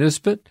Euan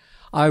Nisbet.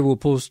 I will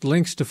post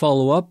links to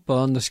follow up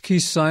on this key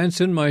science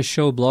in my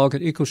show blog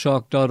at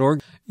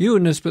ecoshock.org.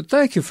 Euan Nisbet,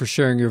 thank you for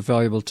sharing your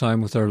valuable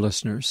time with our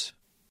listeners.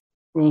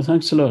 Well,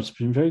 thanks a lot. It's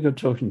been very good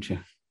talking to you.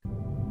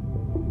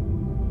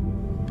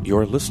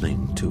 You're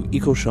listening to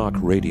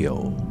Ecoshock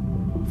Radio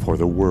for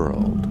the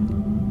world.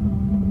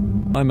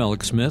 I'm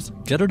Alex Smith.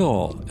 Get it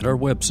all at our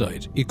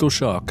website,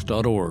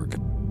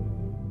 ecoshock.org.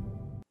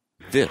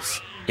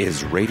 This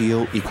is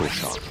Radio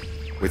Ecoshock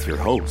with your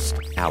host,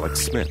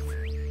 Alex Smith.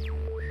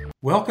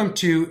 Welcome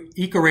to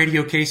Eco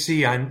Radio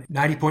KC on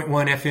 90.1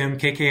 FM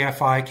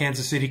KKFI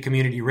Kansas City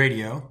Community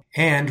Radio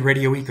and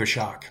Radio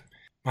Ecoshock.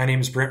 My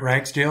name is Brent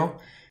Ragsdale.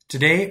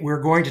 Today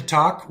we're going to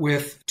talk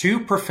with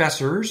two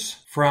professors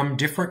from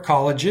different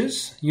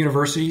colleges,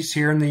 universities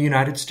here in the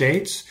United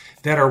States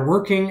that are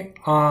working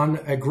on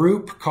a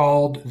group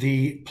called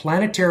the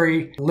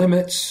Planetary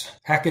Limits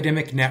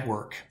Academic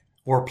Network,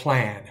 or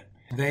PLAN.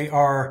 They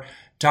are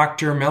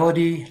Dr.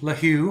 Melody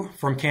LaHue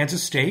from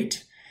Kansas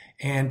State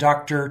and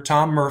Dr.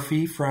 Tom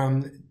Murphy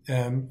from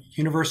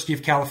University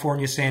of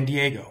California, San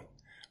Diego.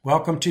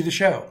 Welcome to the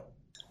show.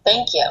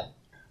 Thank you.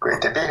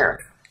 Great to be here.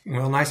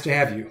 Well, nice to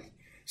have you.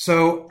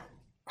 So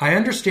I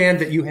understand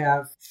that you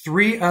have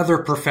three other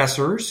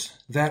professors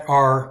that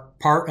are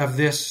part of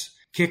this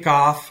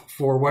kickoff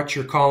for what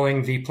you're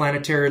calling the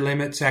Planetary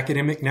Limits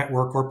Academic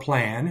Network, or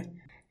PLAN.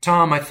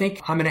 Tom, I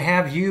think I'm going to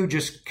have you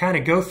just kind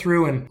of go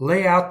through and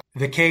lay out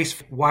the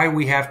case why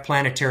we have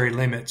planetary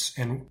limits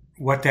and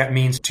what that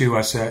means to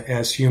us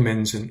as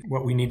humans and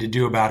what we need to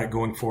do about it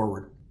going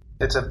forward.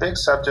 It's a big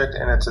subject,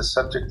 and it's a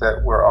subject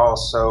that we're all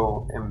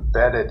so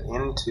embedded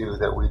into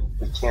that we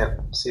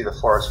can't see the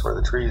forest for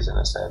the trees, in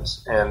a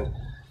sense. And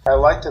I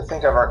like to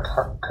think of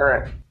our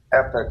current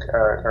epoch,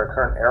 our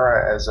current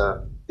era, as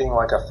being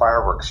like a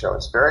fireworks show.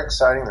 It's very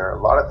exciting. There are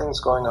a lot of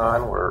things going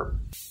on. We're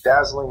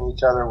dazzling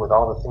each other with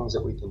all the things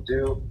that we can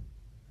do.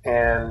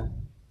 And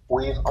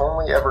we've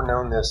only ever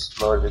known this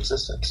mode of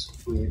existence.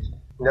 We've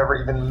never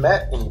even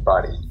met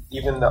anybody.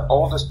 Even the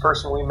oldest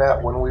person we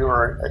met when we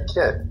were a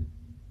kid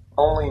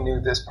only knew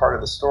this part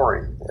of the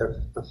story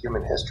of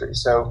human history.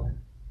 So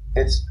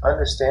it's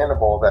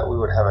understandable that we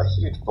would have a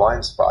huge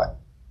blind spot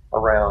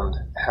around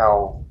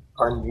how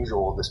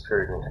unusual this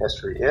period in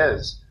history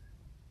is.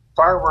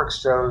 Fireworks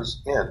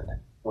shows end.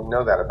 We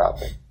know that about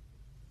them.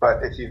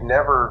 But if you've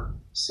never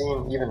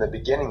seen even the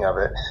beginning of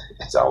it,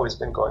 it's always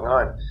been going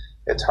on.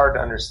 It's hard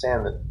to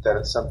understand that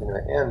it's something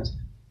that ends.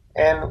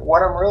 And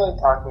what I'm really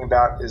talking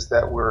about is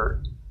that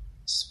we're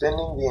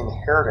spending the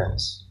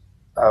inheritance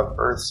of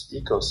Earth's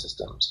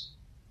ecosystems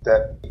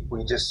that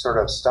we just sort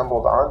of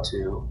stumbled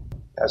onto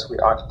as we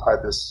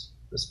occupied this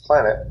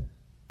planet.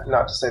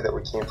 Not to say that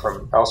we came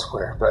from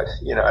elsewhere, but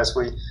as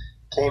we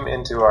came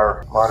into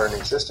our modern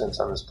existence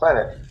on this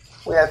planet,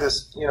 we had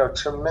this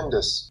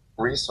tremendous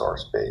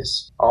resource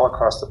base all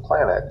across the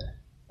planet.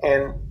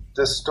 And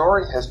the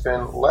story has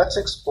been, let's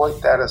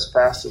exploit that as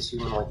fast as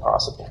humanly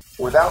possible,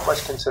 without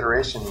much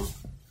consideration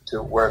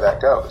to where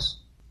that goes.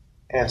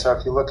 And so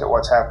if you look at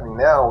what's happening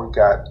now, we've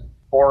got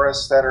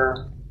forests that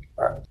are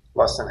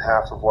less than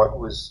half of what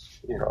was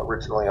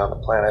originally on the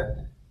planet.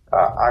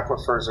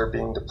 Aquifers are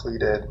being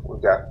depleted.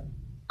 We've got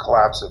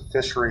collapse of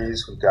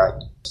fisheries. We've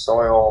got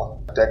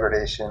soil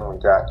degradation.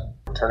 We've got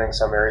turning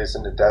some areas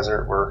into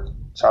desert. We're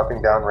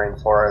chopping down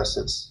rainforests.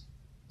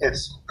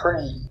 It's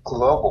pretty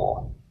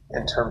global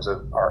in terms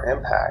of our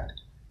impact.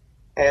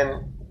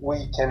 And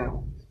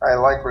I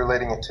like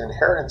relating it to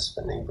inheritance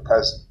spending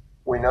because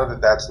we know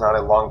that that's not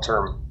a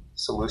long-term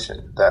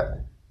solution,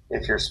 that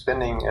if you're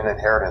spending an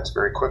inheritance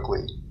very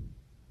quickly,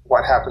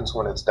 what happens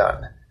when it's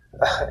done?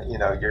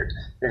 You're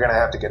going to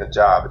have to get a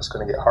job. It's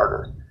going to get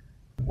harder.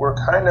 We're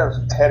kind of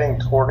heading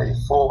toward a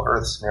full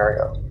Earth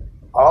scenario.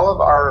 All of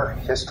our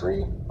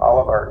history,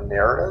 all of our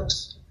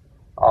narratives,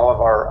 all of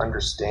our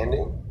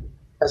understanding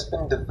has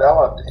been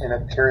developed in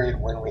a period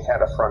when we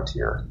had a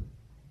frontier,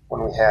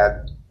 when we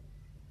had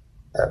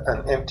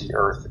an empty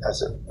Earth,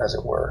 as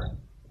it were.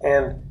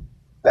 And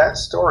that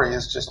story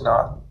is just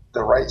not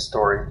the right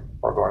story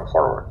for going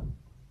forward.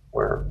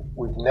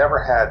 We've never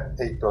had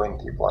 8 billion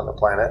people on the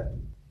planet.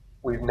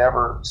 We've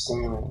never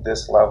seen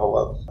this level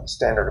of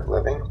standard of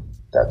living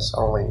that's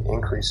only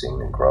increasing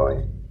and growing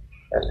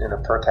in a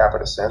per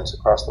capita sense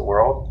across the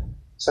world.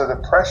 So the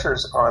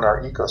pressures on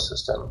our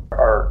ecosystem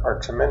are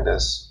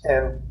tremendous.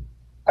 And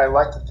I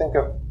like to think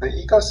of the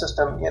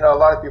ecosystem, a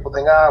lot of people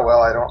think,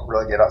 well, I don't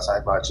really get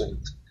outside much and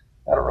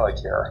I don't really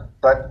care.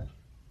 But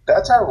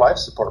that's our life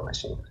support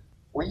machine.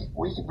 We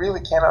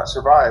really cannot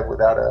survive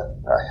without a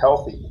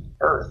healthy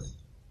Earth.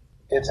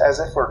 It's as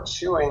if we're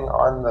chewing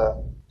on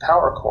the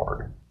power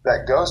cord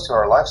that goes to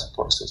our life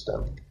support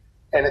system.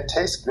 And it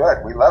tastes good.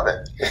 We love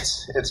it.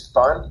 It's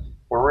fun.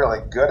 We're really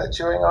good at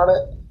chewing on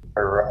it.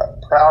 We're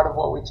proud of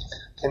what we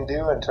can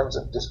do in terms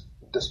of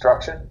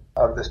destruction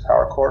of this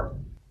power cord.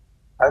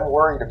 I'm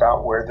worried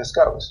about where this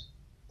goes.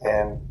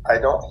 And I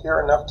don't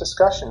hear enough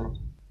discussion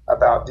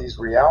about these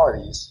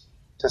realities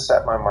to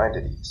set my mind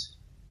at ease.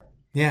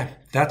 Yeah,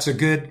 that's a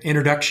good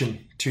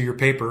introduction to your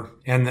paper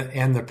and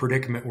the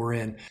predicament we're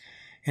in.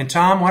 And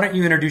Tom, why don't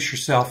you introduce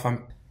yourself?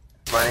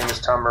 My name is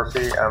Tom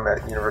Murphy. I'm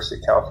at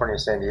University of California,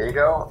 San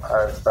Diego.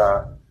 I've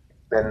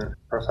been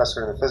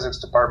professor in the physics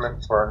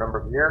department for a number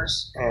of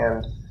years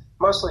and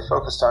mostly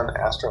focused on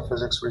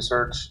astrophysics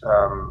research.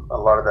 A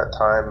lot of that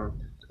time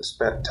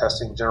spent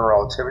testing general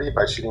relativity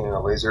by shooting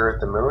a laser at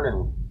the moon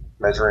and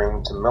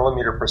measuring to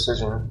millimeter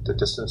precision the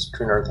distance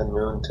between Earth and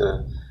Moon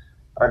to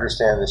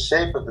understand the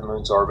shape of the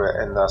moon's orbit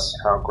and thus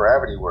how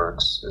gravity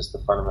works is the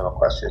fundamental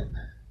question.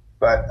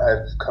 But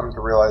I've come to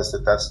realize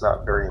that that's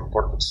not very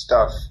important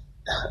stuff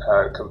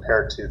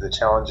compared to the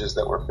challenges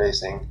that we're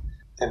facing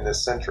in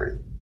this century.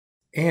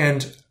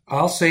 And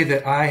I'll say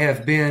that I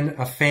have been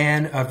a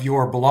fan of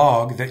your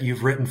blog that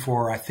you've written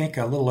for, I think,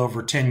 a little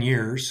over 10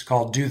 years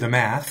called Do the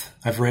Math.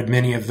 I've read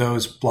many of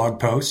those blog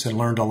posts and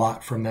learned a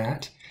lot from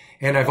that.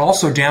 And I've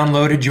also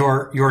downloaded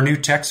your new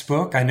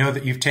textbook. I know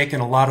that you've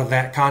taken a lot of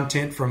that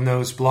content from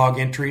those blog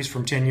entries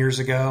from 10 years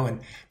ago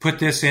and put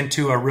this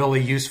into a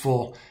really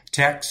useful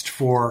text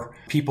for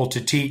people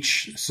to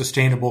teach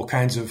sustainable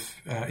kinds of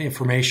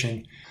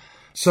information.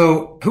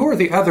 So who are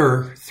the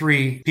other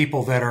three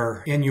people that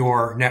are in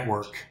your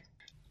network?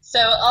 So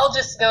I'll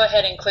just go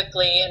ahead and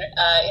quickly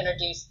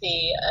introduce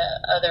the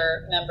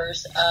other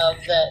members of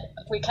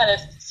we kind of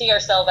see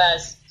ourselves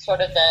as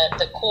sort of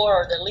the core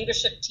or the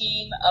leadership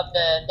team of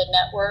the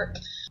network.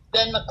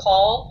 Ben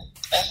McCall,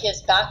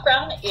 his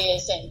background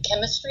is in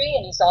chemistry,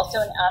 and he's also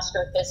an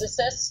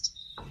astrophysicist.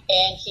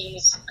 And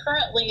he's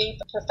currently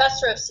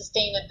professor of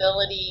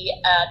sustainability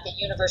at the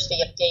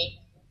University of Dayton,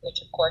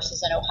 which of course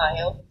is in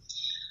Ohio.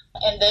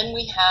 And then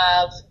we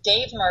have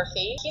Dave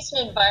Murphy. He's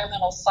an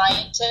environmental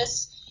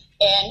scientist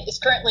and is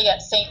currently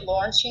at St.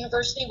 Lawrence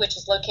University, which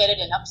is located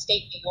in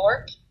upstate New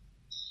York.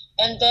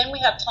 And then we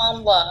have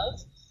Tom Love,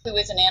 who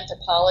is an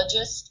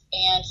anthropologist,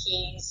 and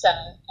he's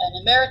an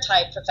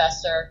emeriti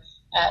professor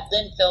at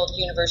Linfield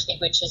University,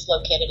 which is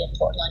located in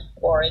Portland,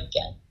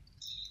 Oregon.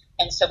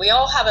 And so we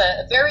all have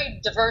a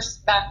very diverse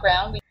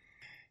background.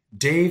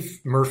 Dave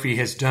Murphy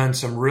has done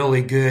some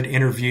really good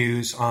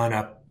interviews on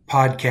a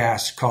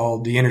podcast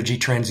called The Energy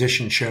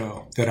Transition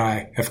Show that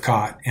I have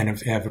caught and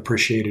have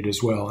appreciated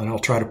as well. And I'll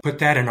try to put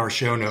that in our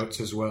show notes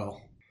as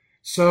well.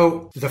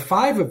 So the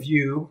five of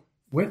you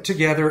went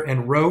together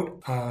and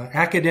wrote an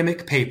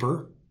academic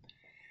paper.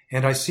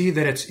 And I see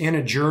that it's in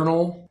a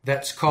journal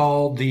that's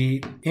called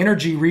the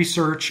Energy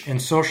Research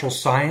and Social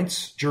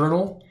Science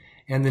Journal.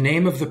 And the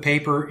name of the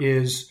paper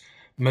is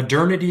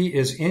Modernity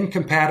is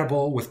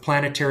Incompatible with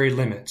Planetary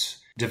Limits,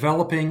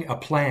 Developing a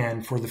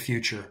Plan for the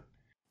Future.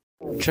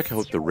 Check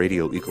out the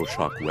Radio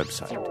Ecoshock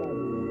website.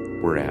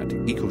 We're at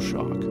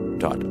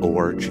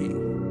ecoshock.org.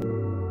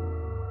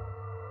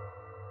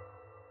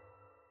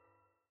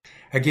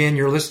 Again,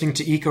 you're listening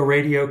to Eco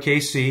Radio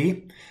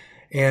KC,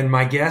 and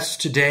my guests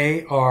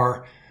today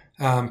are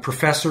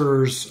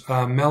Professors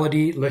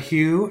Melody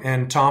LaHue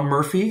and Tom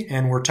Murphy,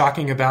 and we're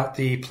talking about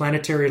the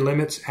Planetary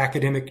Limits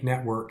Academic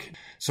Network.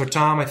 So,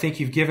 Tom, I think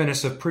you've given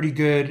us a pretty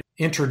good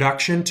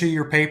introduction to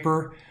your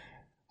paper.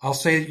 I'll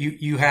say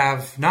you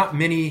have not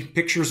many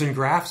pictures and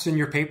graphs in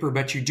your paper,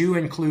 but you do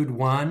include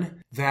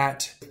one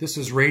that this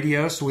is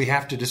radio, so we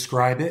have to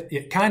describe it.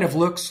 It kind of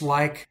looks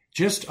like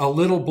just a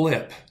little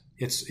blip.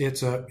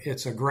 It's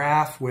a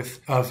graph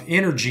of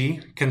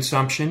energy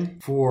consumption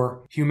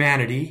for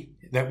humanity,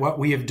 that what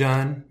we have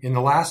done in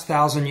the last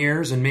 1,000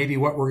 years and maybe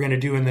what we're going to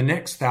do in the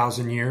next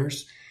 1,000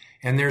 years.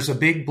 And there's a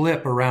big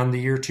blip around the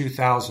year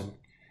 2000.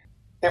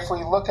 If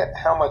we look at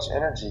how much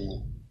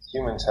energy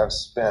humans have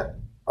spent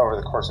over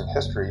the course of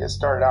history, it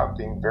started out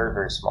being very,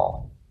 very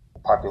small. The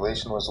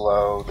population was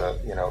low.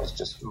 It was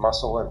just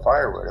muscle and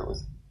firewood. It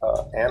was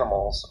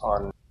animals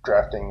on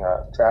draft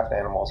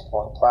animals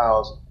pulling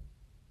plows,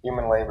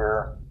 human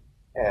labor,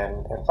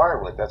 and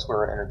firewood. That's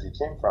where energy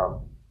came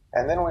from.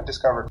 And then we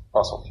discovered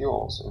fossil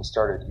fuels and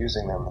started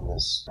using them in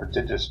this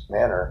prodigious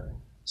manner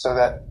so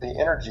that the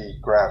energy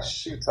graph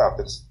shoots up.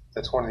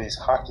 It's one of these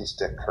hockey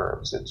stick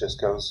curves. It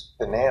just goes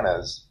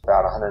bananas.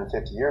 About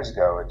 150 years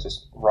ago, it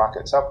just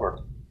rockets upward.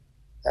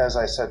 As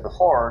I said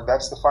before,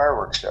 that's the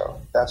fireworks show.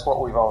 That's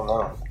what we've all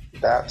known.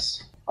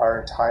 That's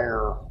our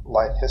entire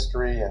life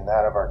history and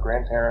that of our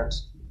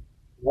grandparents.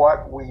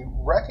 What we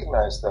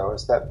recognize, though,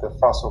 is that the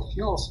fossil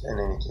fuels, in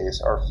any case,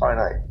 are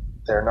finite.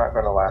 They're not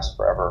going to last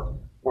forever.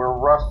 We're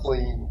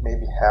roughly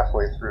maybe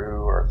halfway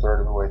through or a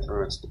third of the way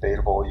through. It's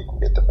debatable. You can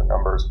get different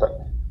numbers,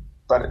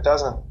 but it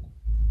doesn't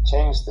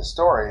change the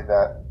story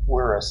that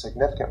we're a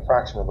significant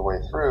fraction of the way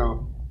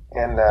through,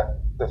 and that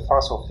the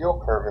fossil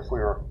fuel curve, if we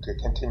were to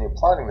continue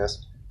plotting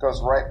this,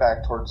 goes right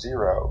back towards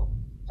zero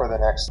for the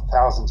next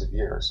thousands of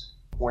years.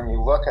 When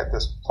you look at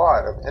this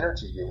plot of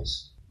energy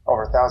use,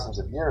 over thousands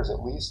of years,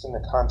 at least in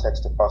the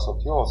context of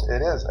fossil fuels,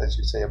 it is, as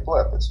you say, a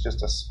blip. It's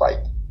just a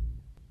spike,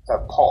 a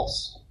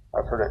pulse.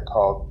 I've heard it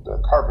called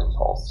the carbon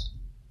pulse.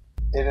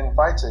 It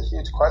invites a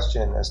huge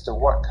question as to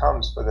what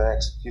comes for the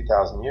next few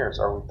thousand years.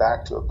 Are we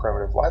back to a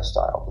primitive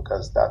lifestyle?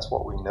 Because that's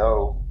what we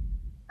know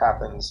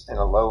happens in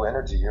a low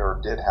energy, or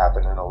did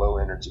happen in a low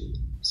energy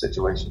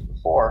situation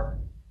before.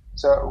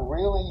 So it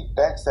really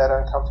begs that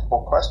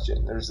uncomfortable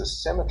question. There's a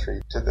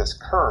symmetry to this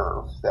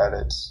curve, that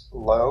it's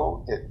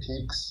low, it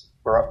peaks,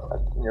 we're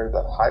up near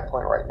the high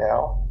point right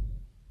now,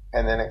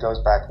 and then it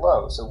goes back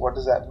low. So what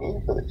does that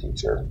mean for the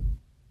future?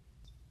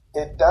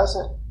 It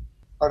doesn't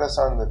put us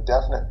on the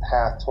definite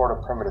path toward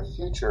a primitive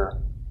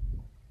future.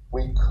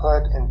 We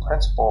could, in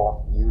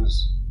principle,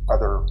 use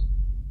other,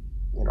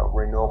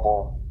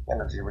 renewable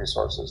energy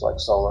resources like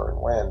solar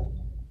and wind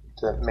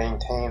to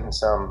maintain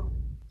some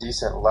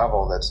decent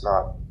level that's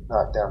not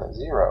down at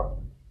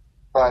zero.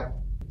 But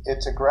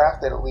it's a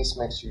graph that at least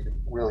makes you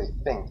really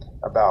think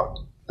about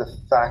the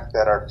fact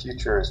that our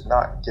future is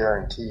not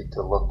guaranteed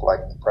to look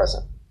like the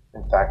present.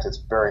 In fact, it's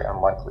very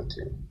unlikely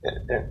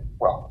to.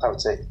 I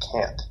would say it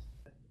can't.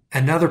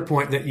 Another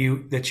point that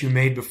you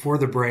made before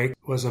the break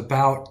was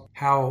about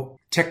how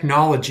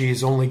technology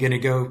is only going to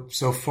go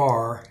so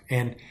far,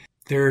 and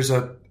there's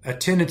a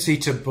tendency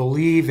to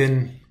believe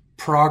in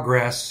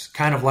progress,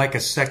 kind of like a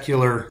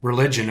secular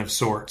religion of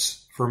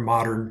sorts for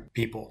modern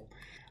people.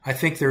 I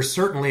think there's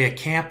certainly a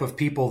camp of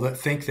people that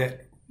think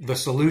that the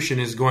solution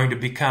is going to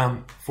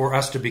become for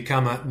us to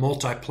become a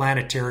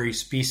multiplanetary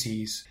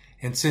species.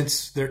 And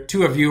since the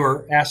two of you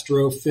are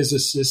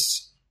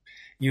astrophysicists,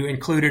 you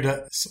included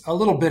a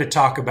little bit of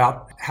talk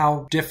about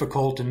how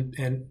difficult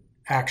and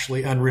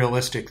actually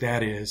unrealistic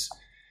that is.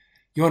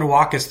 You want to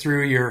walk us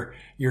through your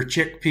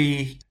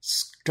chickpea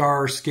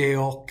star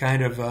scale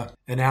kind of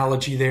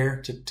analogy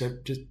there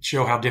to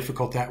show how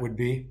difficult that would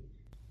be?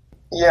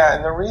 Yeah,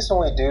 and the reason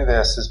we do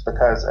this is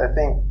because I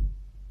think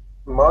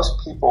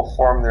most people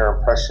form their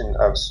impression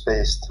of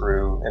space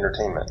through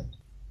entertainment.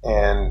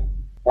 And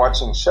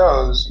watching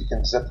shows, you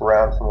can zip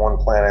around from one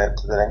planet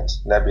to the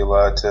next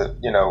nebula to,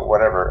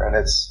 whatever. And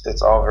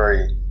it's all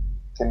very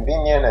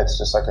convenient. It's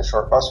just like a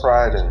short bus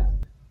ride. And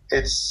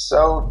it's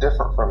so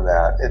different from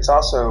that. It's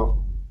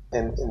also,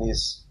 in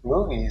these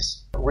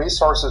movies,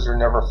 resources are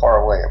never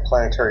far away. A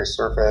planetary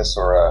surface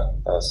or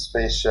a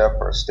spaceship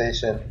or a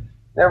station,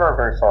 never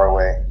very far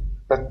away.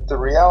 But the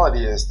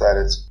reality is that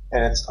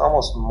it's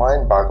almost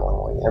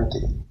mind-bogglingly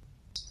empty.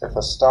 If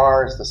a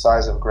star is the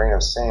size of a grain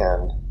of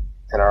sand,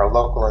 in our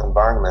local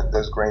environment,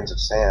 those grains of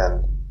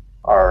sand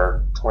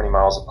are 20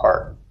 miles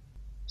apart.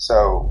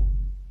 So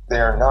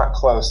they are not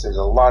close. There's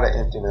a lot of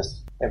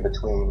emptiness in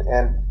between.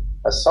 And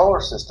a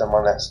solar system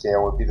on that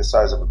scale would be the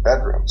size of a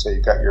bedroom. So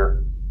you've got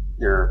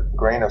your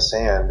grain of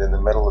sand in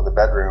the middle of the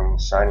bedroom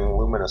shining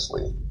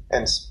luminously,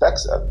 and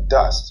specks of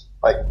dust,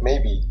 like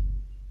maybe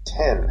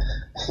 10,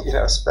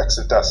 specks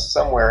of dust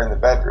somewhere in the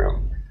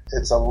bedroom.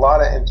 It's a lot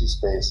of empty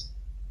space.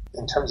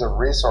 In terms of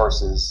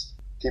resources,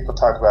 people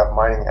talk about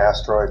mining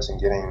asteroids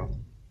and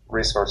getting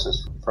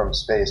resources from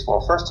space.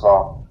 Well, first of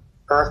all,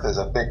 Earth is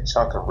a big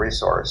chunk of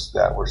resource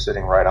that we're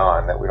sitting right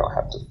on that we don't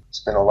have to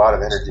spend a lot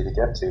of energy to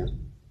get to.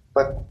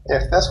 But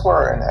if this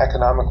were an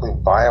economically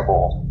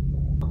viable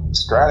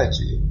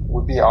strategy,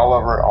 we'd be all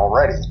over it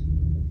already.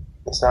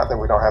 It's not that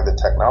we don't have the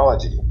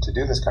technology to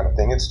do this kind of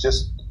thing. It's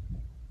just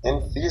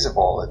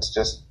infeasible. It's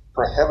just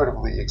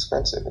prohibitively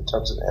expensive in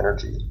terms of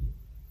energy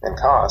and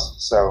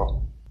cost.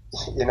 So,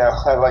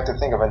 I like to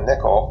think of a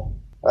nickel.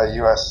 A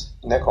U.S.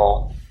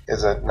 nickel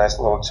is a nice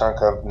little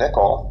chunk of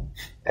nickel,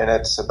 and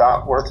it's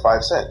about worth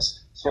 5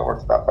 cents. It's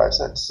worth about 5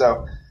 cents.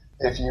 So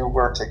if you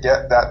were to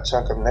get that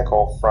chunk of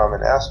nickel from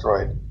an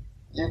asteroid,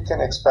 you can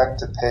expect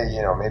to pay,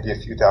 maybe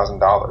a few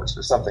 $1,000s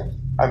or something.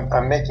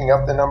 I'm making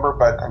up the number,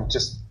 but I'm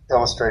just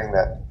illustrating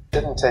that it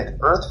didn't take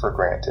Earth for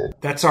granted.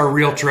 That's our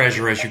real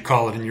treasure, as you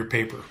call it in your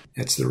paper.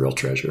 It's the real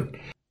treasure.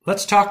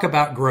 Let's talk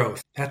about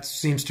growth. That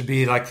seems to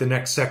be like the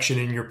next section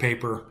in your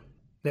paper,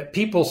 that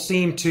people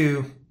seem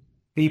to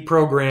be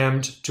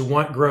programmed to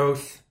want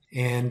growth,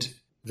 and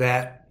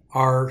that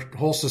our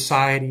whole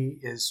society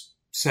is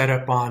set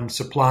up on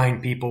supplying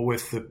people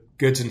with the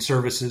goods and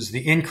services,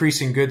 the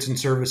increasing goods and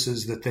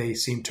services that they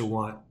seem to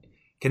want.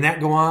 Can that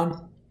go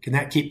on? Can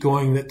that keep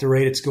going at the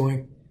rate it's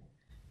going?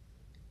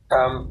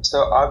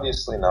 So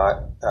obviously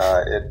not.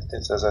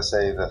 It's, as I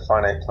say, the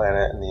finite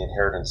planet and the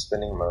inheritance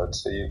spinning mode.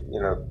 So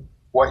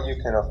what you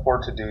can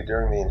afford to do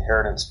during the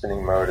inheritance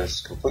spinning mode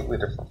is completely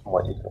different from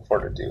what you can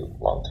afford to do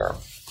long term.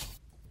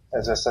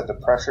 As I said, the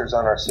pressures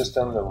on our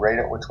system, the rate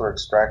at which we're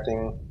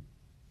extracting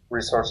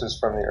resources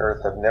from the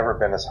Earth have never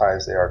been as high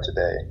as they are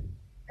today.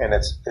 And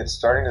it's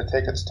starting to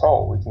take its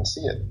toll. We can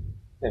see it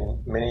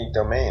in many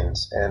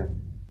domains.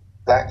 And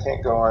that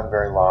can't go on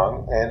very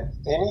long. And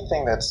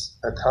anything that's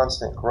a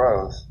constant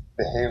growth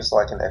behaves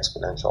like an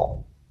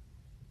exponential.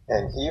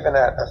 And even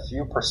at a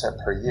few percent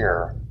per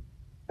year,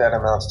 that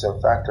amounts to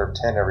a factor of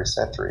 10 every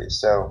century.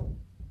 So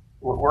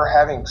we're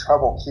having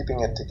trouble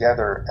keeping it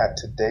together at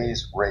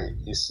today's rate.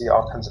 You see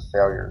all kinds of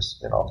failures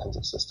in all kinds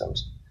of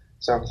systems.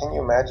 So can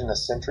you imagine a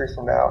century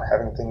from now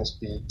having things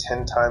be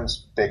 10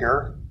 times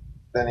bigger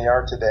than they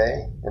are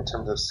today in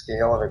terms of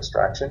scale of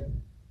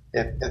extraction?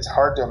 It's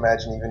hard to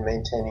imagine even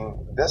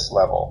maintaining this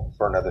level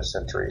for another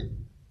century.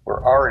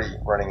 We're already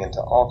running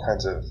into all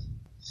kinds of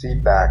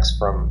feedbacks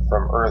from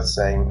Earth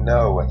saying,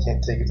 no, I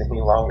can't take it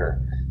any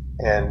longer.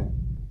 And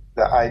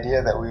the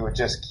idea that we would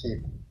just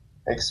keep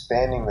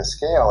expanding the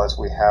scale as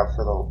we have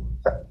for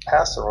the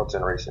past several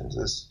generations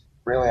is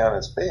really on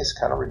its face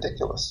kind of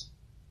ridiculous.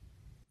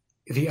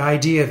 The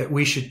idea that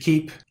we should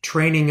keep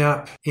training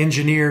up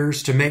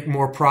engineers to make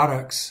more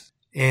products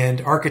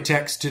and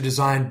architects to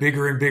design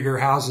bigger and bigger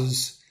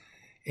houses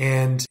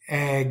and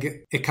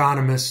ag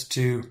economists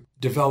to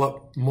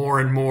develop more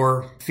and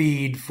more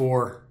feed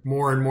for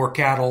more and more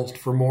cattle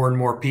for more and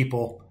more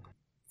people.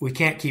 We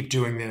can't keep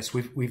doing this.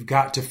 We've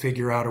got to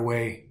figure out a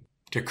way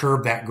to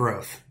curb that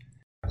growth.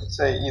 I'd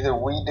say either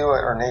we do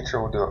it or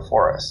nature will do it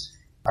for us.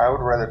 I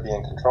would rather be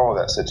in control of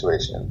that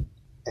situation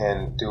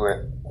and do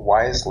it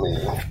wisely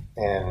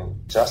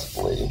and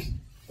justly,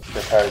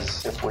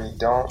 because if we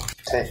don't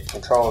take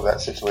control of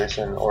that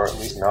situation or at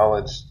least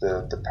acknowledge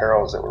the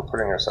perils that we're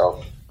putting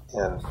ourselves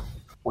in,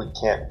 we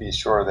can't be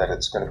sure that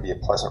it's going to be a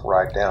pleasant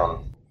ride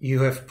down.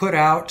 You have put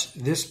out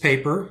this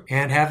paper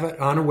and have it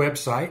on a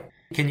website.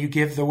 Can you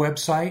give the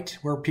website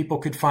where people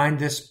could find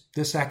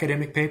this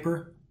academic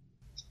paper?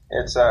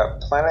 It's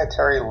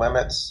Planetary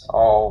Limits,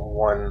 all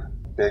one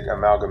big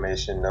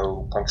amalgamation,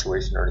 no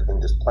punctuation or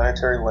anything, just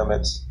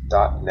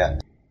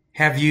planetarylimits.net.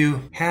 Have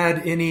you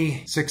had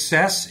any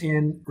success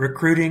in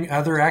recruiting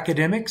other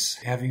academics?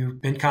 Have you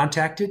been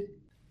contacted?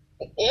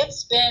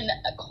 It's been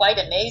quite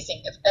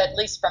amazing, at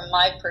least from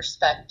my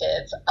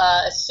perspective.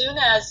 As soon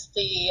as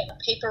the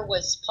paper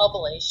was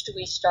published,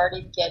 we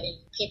started getting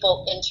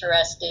people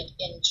interested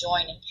in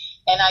joining.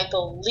 And I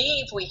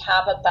believe we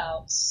have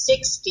about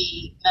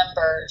 60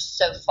 members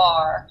so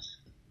far,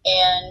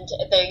 and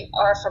they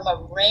are from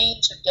a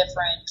range of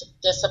different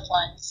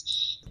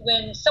disciplines.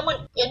 When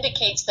someone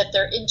indicates that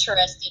they're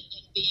interested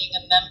in being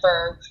a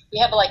member, we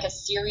have like a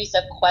series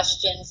of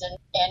questions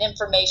and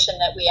information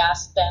that we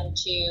ask them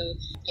to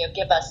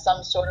give us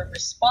some sort of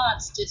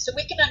response to, so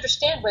we can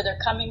understand where they're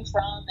coming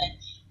from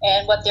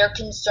and what their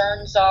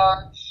concerns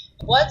are.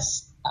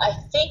 What's, I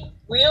think,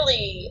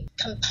 really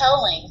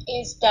compelling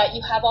is that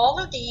you have all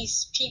of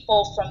these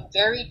people from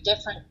very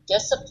different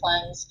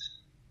disciplines,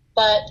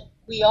 but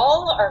we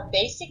all are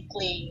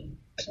basically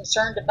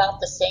concerned about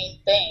the same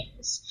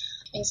things.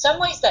 In some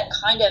ways, that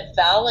kind of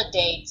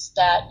validates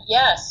that,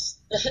 yes,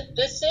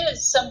 this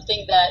is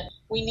something that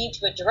we need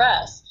to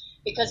address,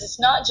 because it's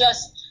not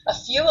just a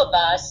few of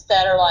us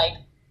that are like,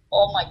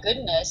 oh my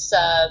goodness,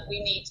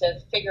 we need to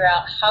figure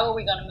out how are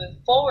we going to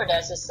move forward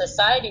as a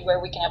society where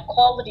we can have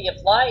quality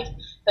of life,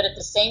 but at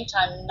the same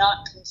time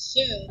not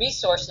consume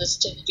resources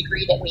to the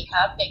degree that we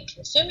have been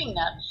consuming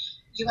them.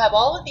 You have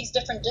all of these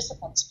different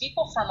disciplines,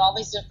 people from all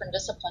these different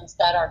disciplines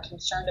that are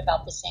concerned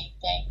about the same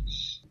thing.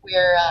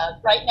 We're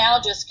right now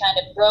just kind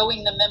of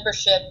growing the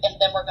membership,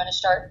 and then we're going to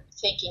start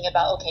thinking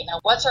about, okay, now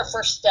what's our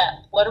first step?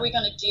 What are we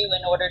going to do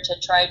in order to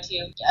try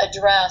to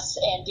address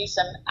and do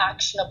some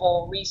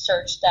actionable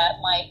research that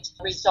might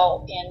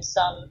result in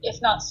some,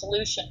 if not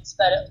solutions,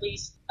 but at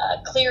least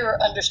a clearer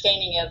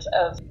understanding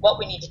of what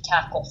we need to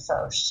tackle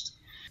first.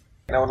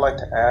 And I would like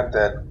to add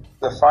that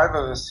the five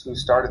of us who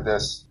started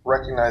this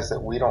recognize that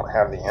we don't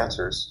have the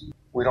answers.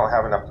 We don't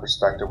have enough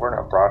perspective. We're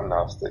not broad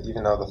enough that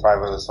even though the five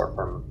of us are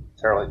from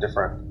fairly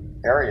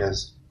different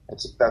areas,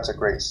 that's a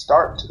great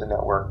start to the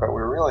network, but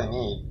we really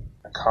need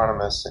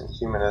economists and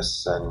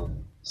humanists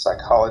and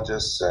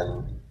psychologists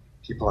and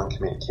people in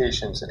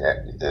communications, and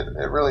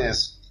it really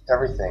is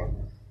everything.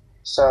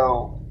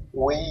 So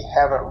we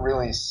haven't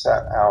really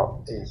set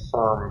out a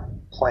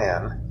firm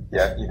plan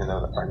yet, even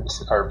though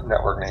our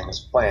network name is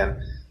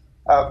Plan,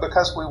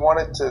 because we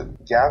wanted to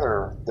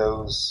gather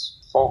those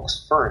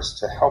folks first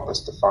to help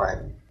us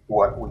define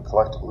what we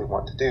collectively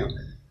want to do.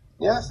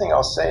 The other thing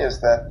I'll say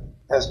is that,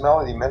 as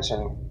Melody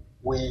mentioned,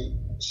 we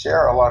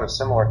share a lot of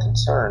similar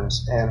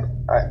concerns,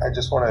 and I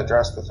just want to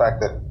address the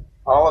fact that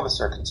all of us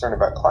are concerned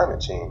about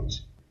climate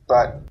change,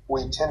 but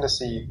we tend to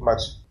see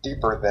much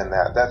deeper than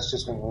that. That's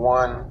just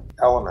one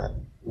element,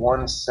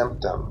 one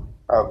symptom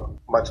of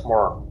much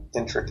more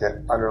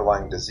intricate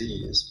underlying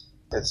disease.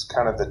 It's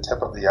kind of the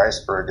tip of the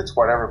iceberg. It's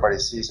what everybody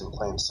sees in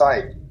plain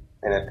sight,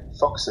 and it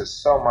focuses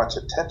so much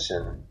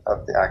attention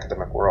of the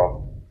academic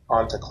world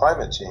onto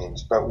climate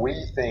change. But we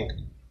think,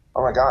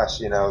 oh my gosh,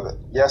 that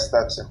yes,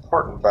 that's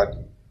important, but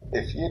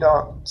if you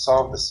don't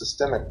solve the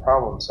systemic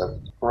problems of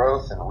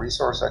growth and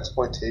resource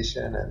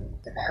exploitation and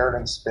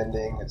inheritance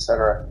spending,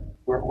 etc.,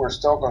 we're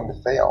still going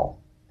to fail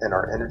in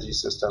our energy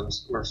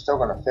systems. We're still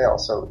going to fail.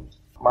 So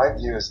my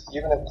view is,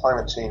 even if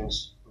climate change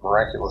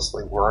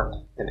miraculously weren't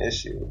an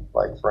issue,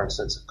 like, for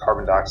instance,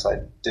 carbon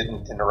dioxide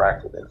didn't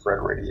interact with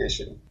infrared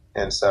radiation,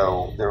 and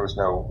so there was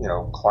no,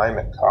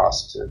 climate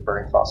cost to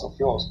burning fossil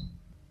fuels,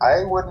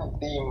 I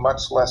wouldn't be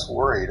much less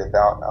worried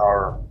about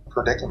our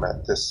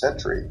predicament this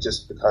century,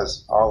 just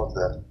because all of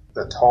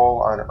the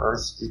toll on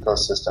Earth's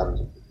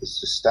ecosystem is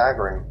just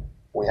staggering.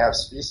 we have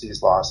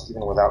species loss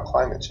even without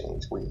climate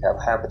change. We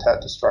have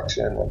habitat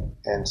destruction.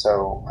 And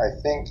so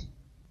I think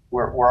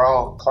we're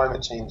all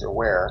climate change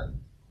aware,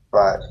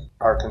 but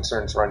our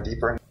concerns run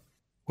deeper.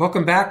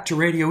 Welcome back to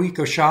Radio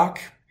Ecoshock.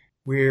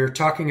 We're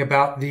talking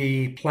about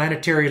the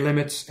Planetary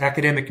Limits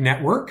Academic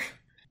Network.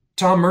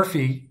 Tom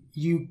Murphy,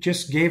 you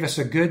just gave us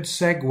a good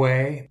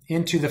segue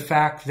into the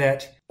fact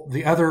that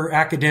the other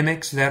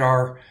academics that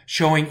are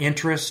showing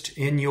interest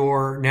in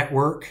your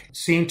network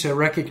seem to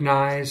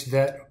recognize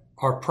that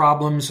our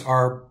problems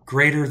are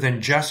greater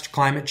than just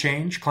climate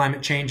change.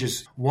 Climate change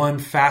is one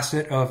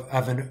facet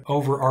of an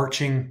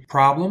overarching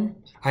problem.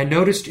 I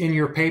noticed in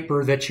your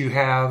paper that you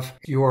have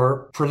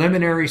your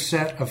preliminary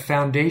set of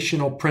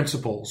foundational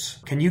principles.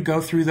 Can you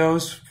go through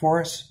those for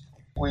us?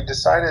 We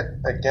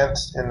decided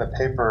against in the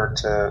paper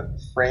to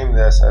frame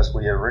this as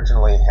we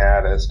originally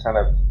had, as kind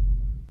of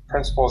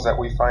principles that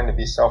we find to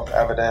be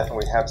self-evident, and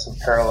we had some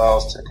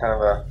parallels to kind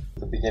of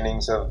the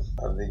beginnings of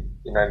the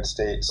United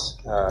States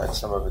and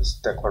some of its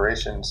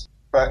declarations.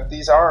 But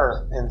these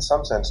are, in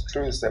some sense,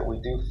 truths that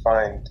we do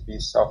find to be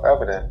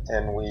self-evident,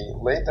 and we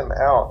laid them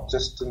out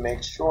just to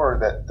make sure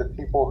that the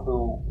people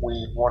who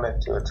we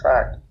wanted to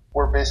attract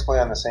were basically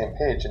on the same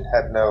page and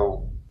had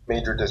no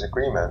major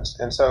disagreements.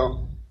 And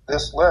so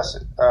this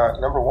list,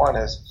 number one,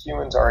 is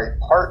humans are a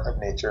part of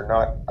nature,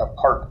 not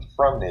apart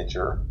from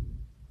nature.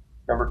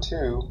 Number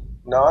two,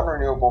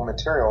 non-renewable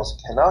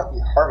materials cannot be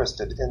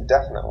harvested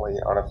indefinitely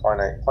on a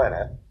finite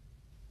planet.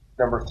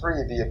 Number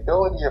three, the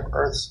ability of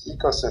Earth's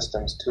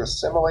ecosystems to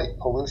assimilate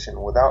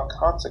pollution without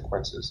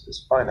consequences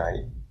is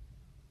finite.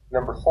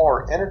 Number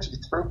four, energy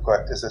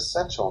throughput is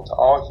essential to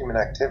all human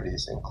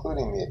activities,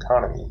 including the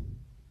economy.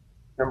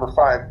 Number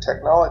five,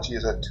 technology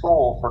is a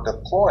tool for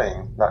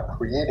deploying, not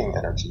creating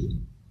energy.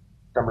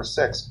 Number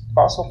six,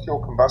 fossil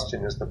fuel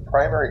combustion is the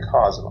primary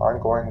cause of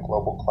ongoing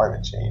global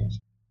climate change.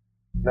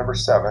 Number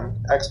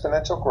seven,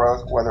 exponential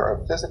growth, whether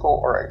of physical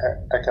or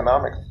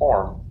economic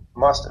form,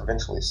 must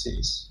eventually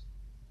cease.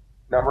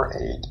 Number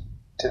eight,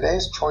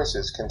 today's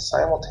choices can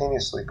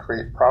simultaneously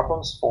create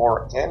problems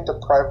for and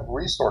deprive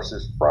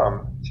resources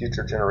from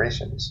future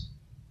generations.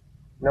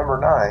 Number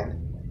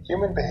nine,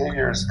 human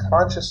behavior is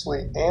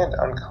consciously and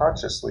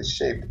unconsciously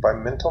shaped by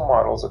mental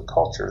models of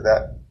culture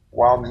that,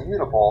 while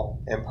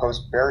mutable,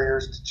 impose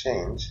barriers to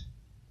change.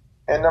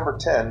 And number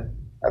 10,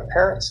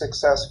 apparent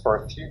success for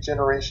a few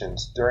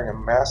generations during a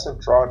massive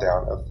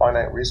drawdown of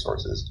finite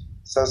resources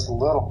says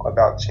little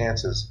about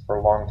chances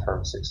for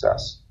long-term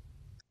success.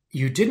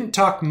 You didn't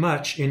talk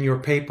much in your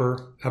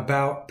paper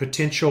about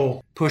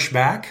potential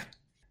pushback,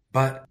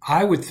 but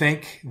I would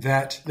think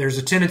that there's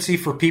a tendency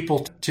for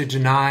people to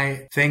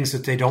deny things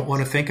that they don't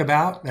want to think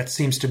about. That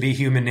seems to be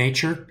human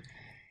nature.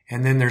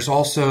 And then there's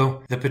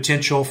also the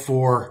potential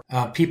for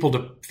people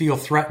to feel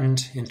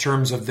threatened in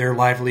terms of their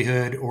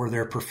livelihood or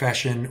their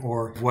profession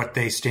or what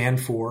they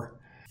stand for.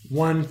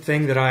 One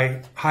thing that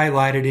I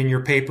highlighted in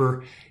your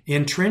paper,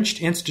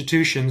 entrenched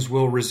institutions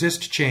will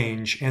resist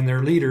change and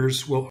their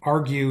leaders will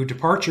argue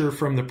departure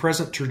from the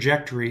present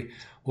trajectory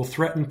will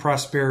threaten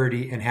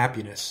prosperity and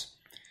happiness.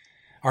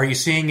 Are you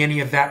seeing any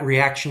of that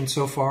reaction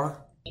so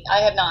far?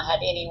 I have not had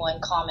anyone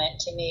comment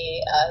to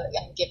me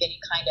and give any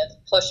kind of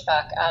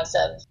pushback as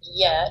of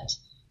yet.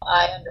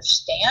 I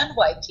understand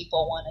why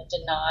people want to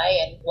deny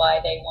and why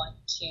they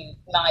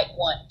might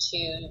want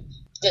to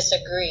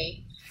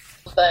disagree.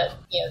 But,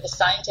 the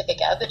scientific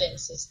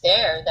evidence is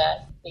there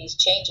that these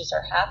changes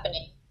are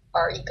happening.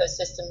 Our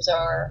ecosystems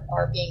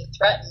are being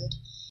threatened.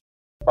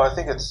 Well, I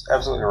think it's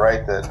absolutely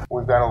right that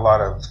we've got a lot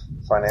of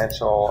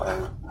financial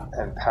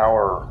and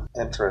power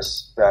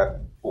interests that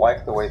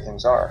like the way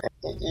things are.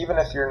 Even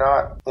if you're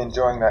not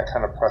enjoying that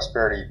kind of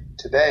prosperity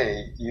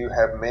today, you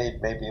have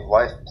made maybe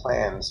life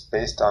plans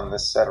based on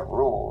this set of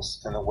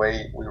rules and the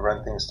way we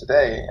run things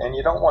today, and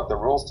you don't want the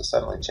rules to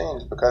suddenly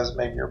change because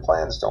maybe your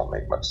plans don't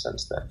make much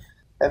sense then.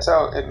 And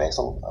so it makes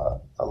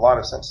a lot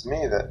of sense to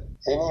me that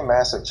any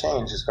massive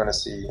change is going to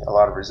see a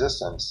lot of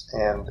resistance.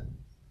 And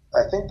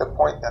I think the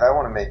point that I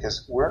want to make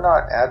is we're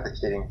not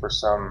advocating for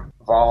some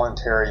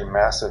voluntary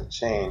massive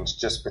change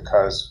just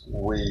because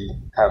we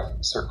have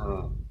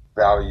certain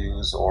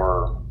values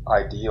or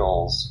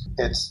ideals.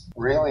 It's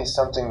really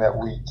something that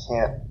we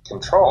can't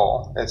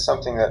control. It's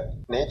something that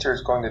nature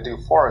is going to do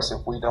for us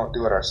if we don't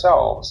do it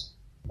ourselves.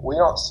 We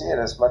don't see it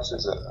as much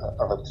as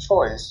of a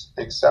choice,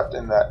 except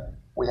in that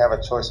we have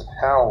a choice of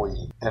how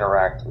we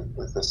interact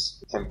with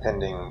this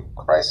impending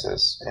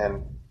crisis.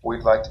 And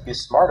we'd like to be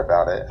smart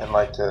about it and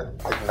like to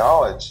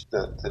acknowledge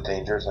the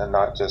dangers and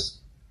not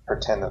just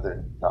pretend that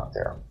they're not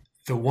there.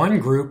 The one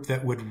group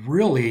that would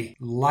really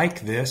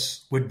like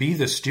this would be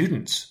the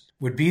students,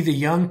 would be the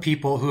young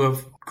people who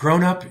have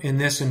grown up in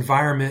this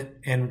environment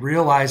and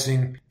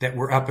realizing that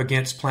we're up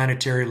against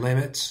planetary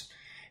limits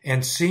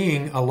and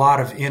seeing a lot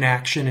of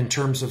inaction in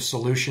terms of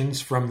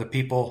solutions from the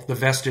people, the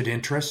vested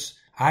interests.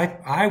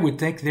 I would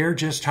think they're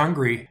just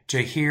hungry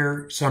to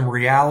hear some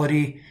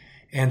reality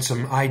and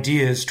some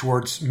ideas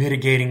towards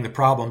mitigating the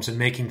problems and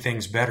making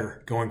things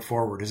better going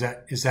forward. Is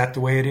that the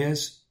way it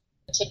is?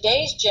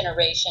 Today's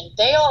generation,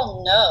 they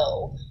all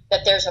know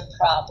that there's a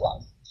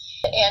problem.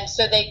 And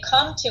so they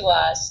come to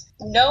us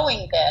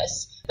knowing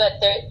this,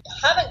 but they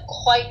haven't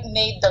quite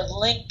made the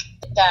link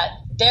that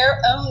their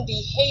own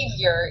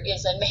behavior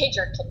is a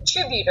major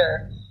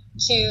contributor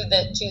to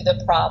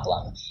the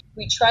problem.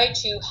 We try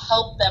to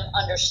help them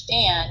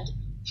understand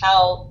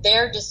how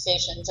their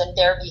decisions and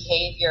their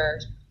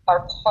behaviors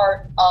are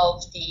part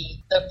of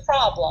the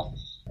problem.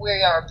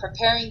 We are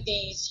preparing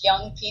these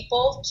young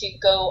people to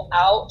go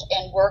out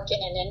and work in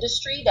an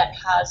industry that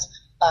has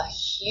a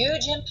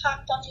huge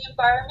impact on the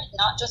environment,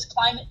 not just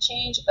climate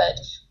change, but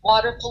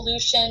water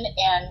pollution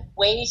and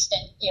waste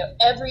and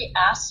every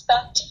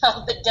aspect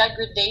of the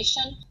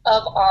degradation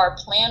of our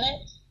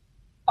planet.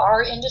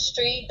 Our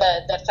industry,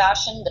 the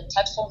fashion, the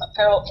textile and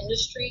apparel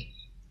industry,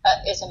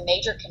 is a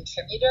major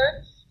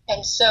contributor.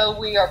 And so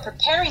we are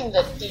preparing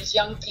these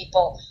young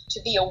people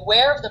to be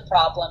aware of the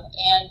problem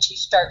and to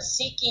start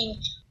seeking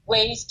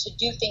ways to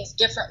do things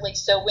differently.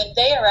 So when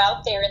they are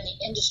out there in the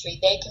industry,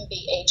 they can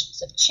be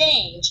agents of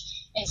change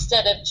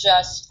instead of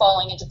just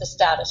falling into the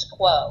status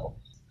quo.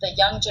 The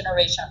young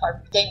generation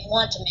they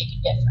want to make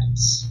a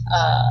difference.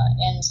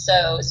 And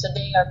so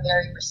they are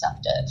very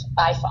receptive,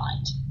 I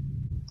find.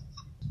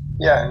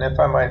 Yeah, and if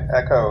I might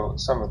echo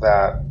some of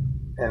that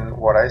in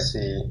what I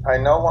see, I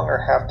no longer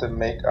have to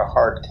make a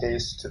hard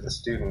case to the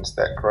students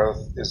that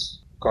growth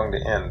is going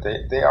to end.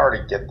 They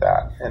already get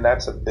that, and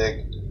that's a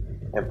big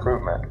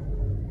improvement.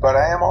 But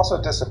I am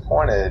also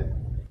disappointed,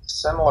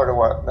 similar to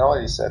what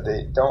Melody said,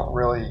 they don't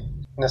really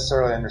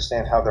necessarily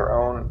understand how their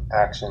own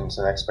actions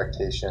and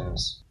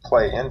expectations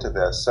play into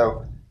this.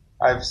 So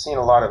I've seen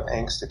a lot of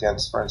angst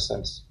against, for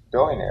instance,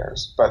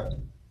 billionaires, but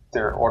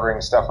they're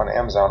ordering stuff on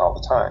Amazon all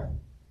the time.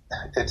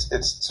 It's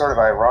sort of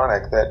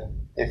ironic that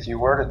if you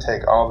were to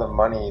take all the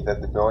money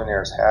that the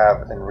billionaires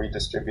have and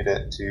redistribute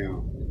it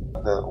to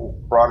the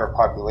broader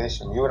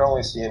population, you would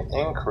only see an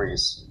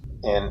increase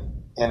in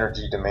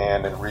energy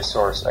demand and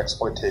resource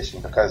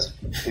exploitation because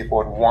people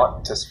would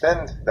want to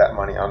spend that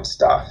money on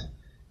stuff.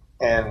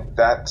 And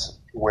that's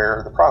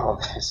where the problem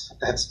is.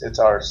 It's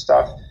our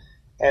stuff.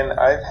 And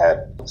I've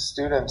had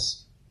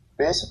students,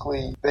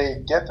 basically,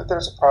 they get that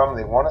there's a problem,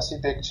 they want to see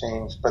big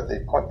change, but they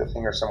point the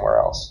finger somewhere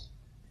else.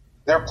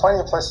 There are plenty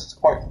of places to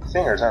point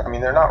fingers. I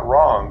mean, they're not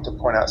wrong to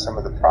point out some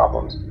of the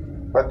problems,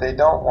 but they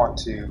don't want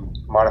to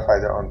modify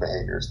their own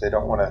behaviors. They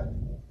don't want to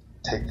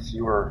take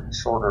fewer,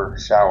 shorter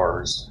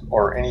showers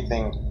or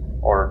anything,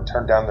 or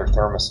turn down their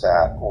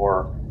thermostat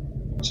or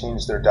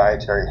change their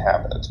dietary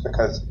habits,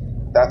 because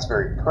that's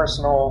very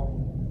personal,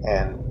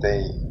 and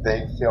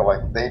they feel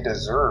like they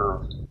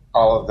deserve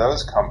all of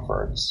those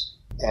comforts,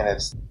 and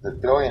it's the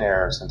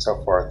billionaires and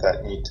so forth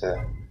that need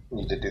to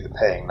do the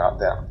paying, not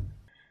them.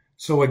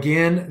 So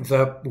again,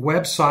 the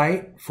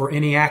website for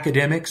any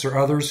academics or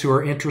others who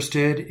are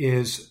interested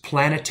is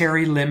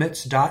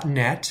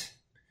planetarylimits.net.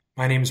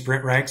 My name is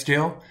Brent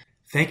Ragsdale.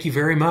 Thank you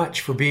very much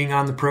for being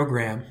on the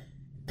program.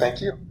 Thank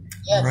you.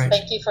 Yes, right.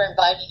 Thank you for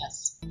inviting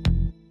us.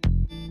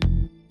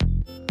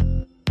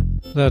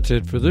 That's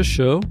it for this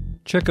show.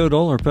 Check out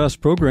all our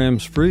past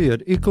programs free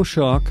at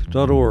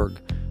ecoshock.org.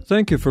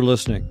 Thank you for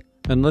listening,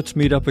 and let's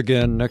meet up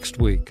again next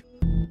week.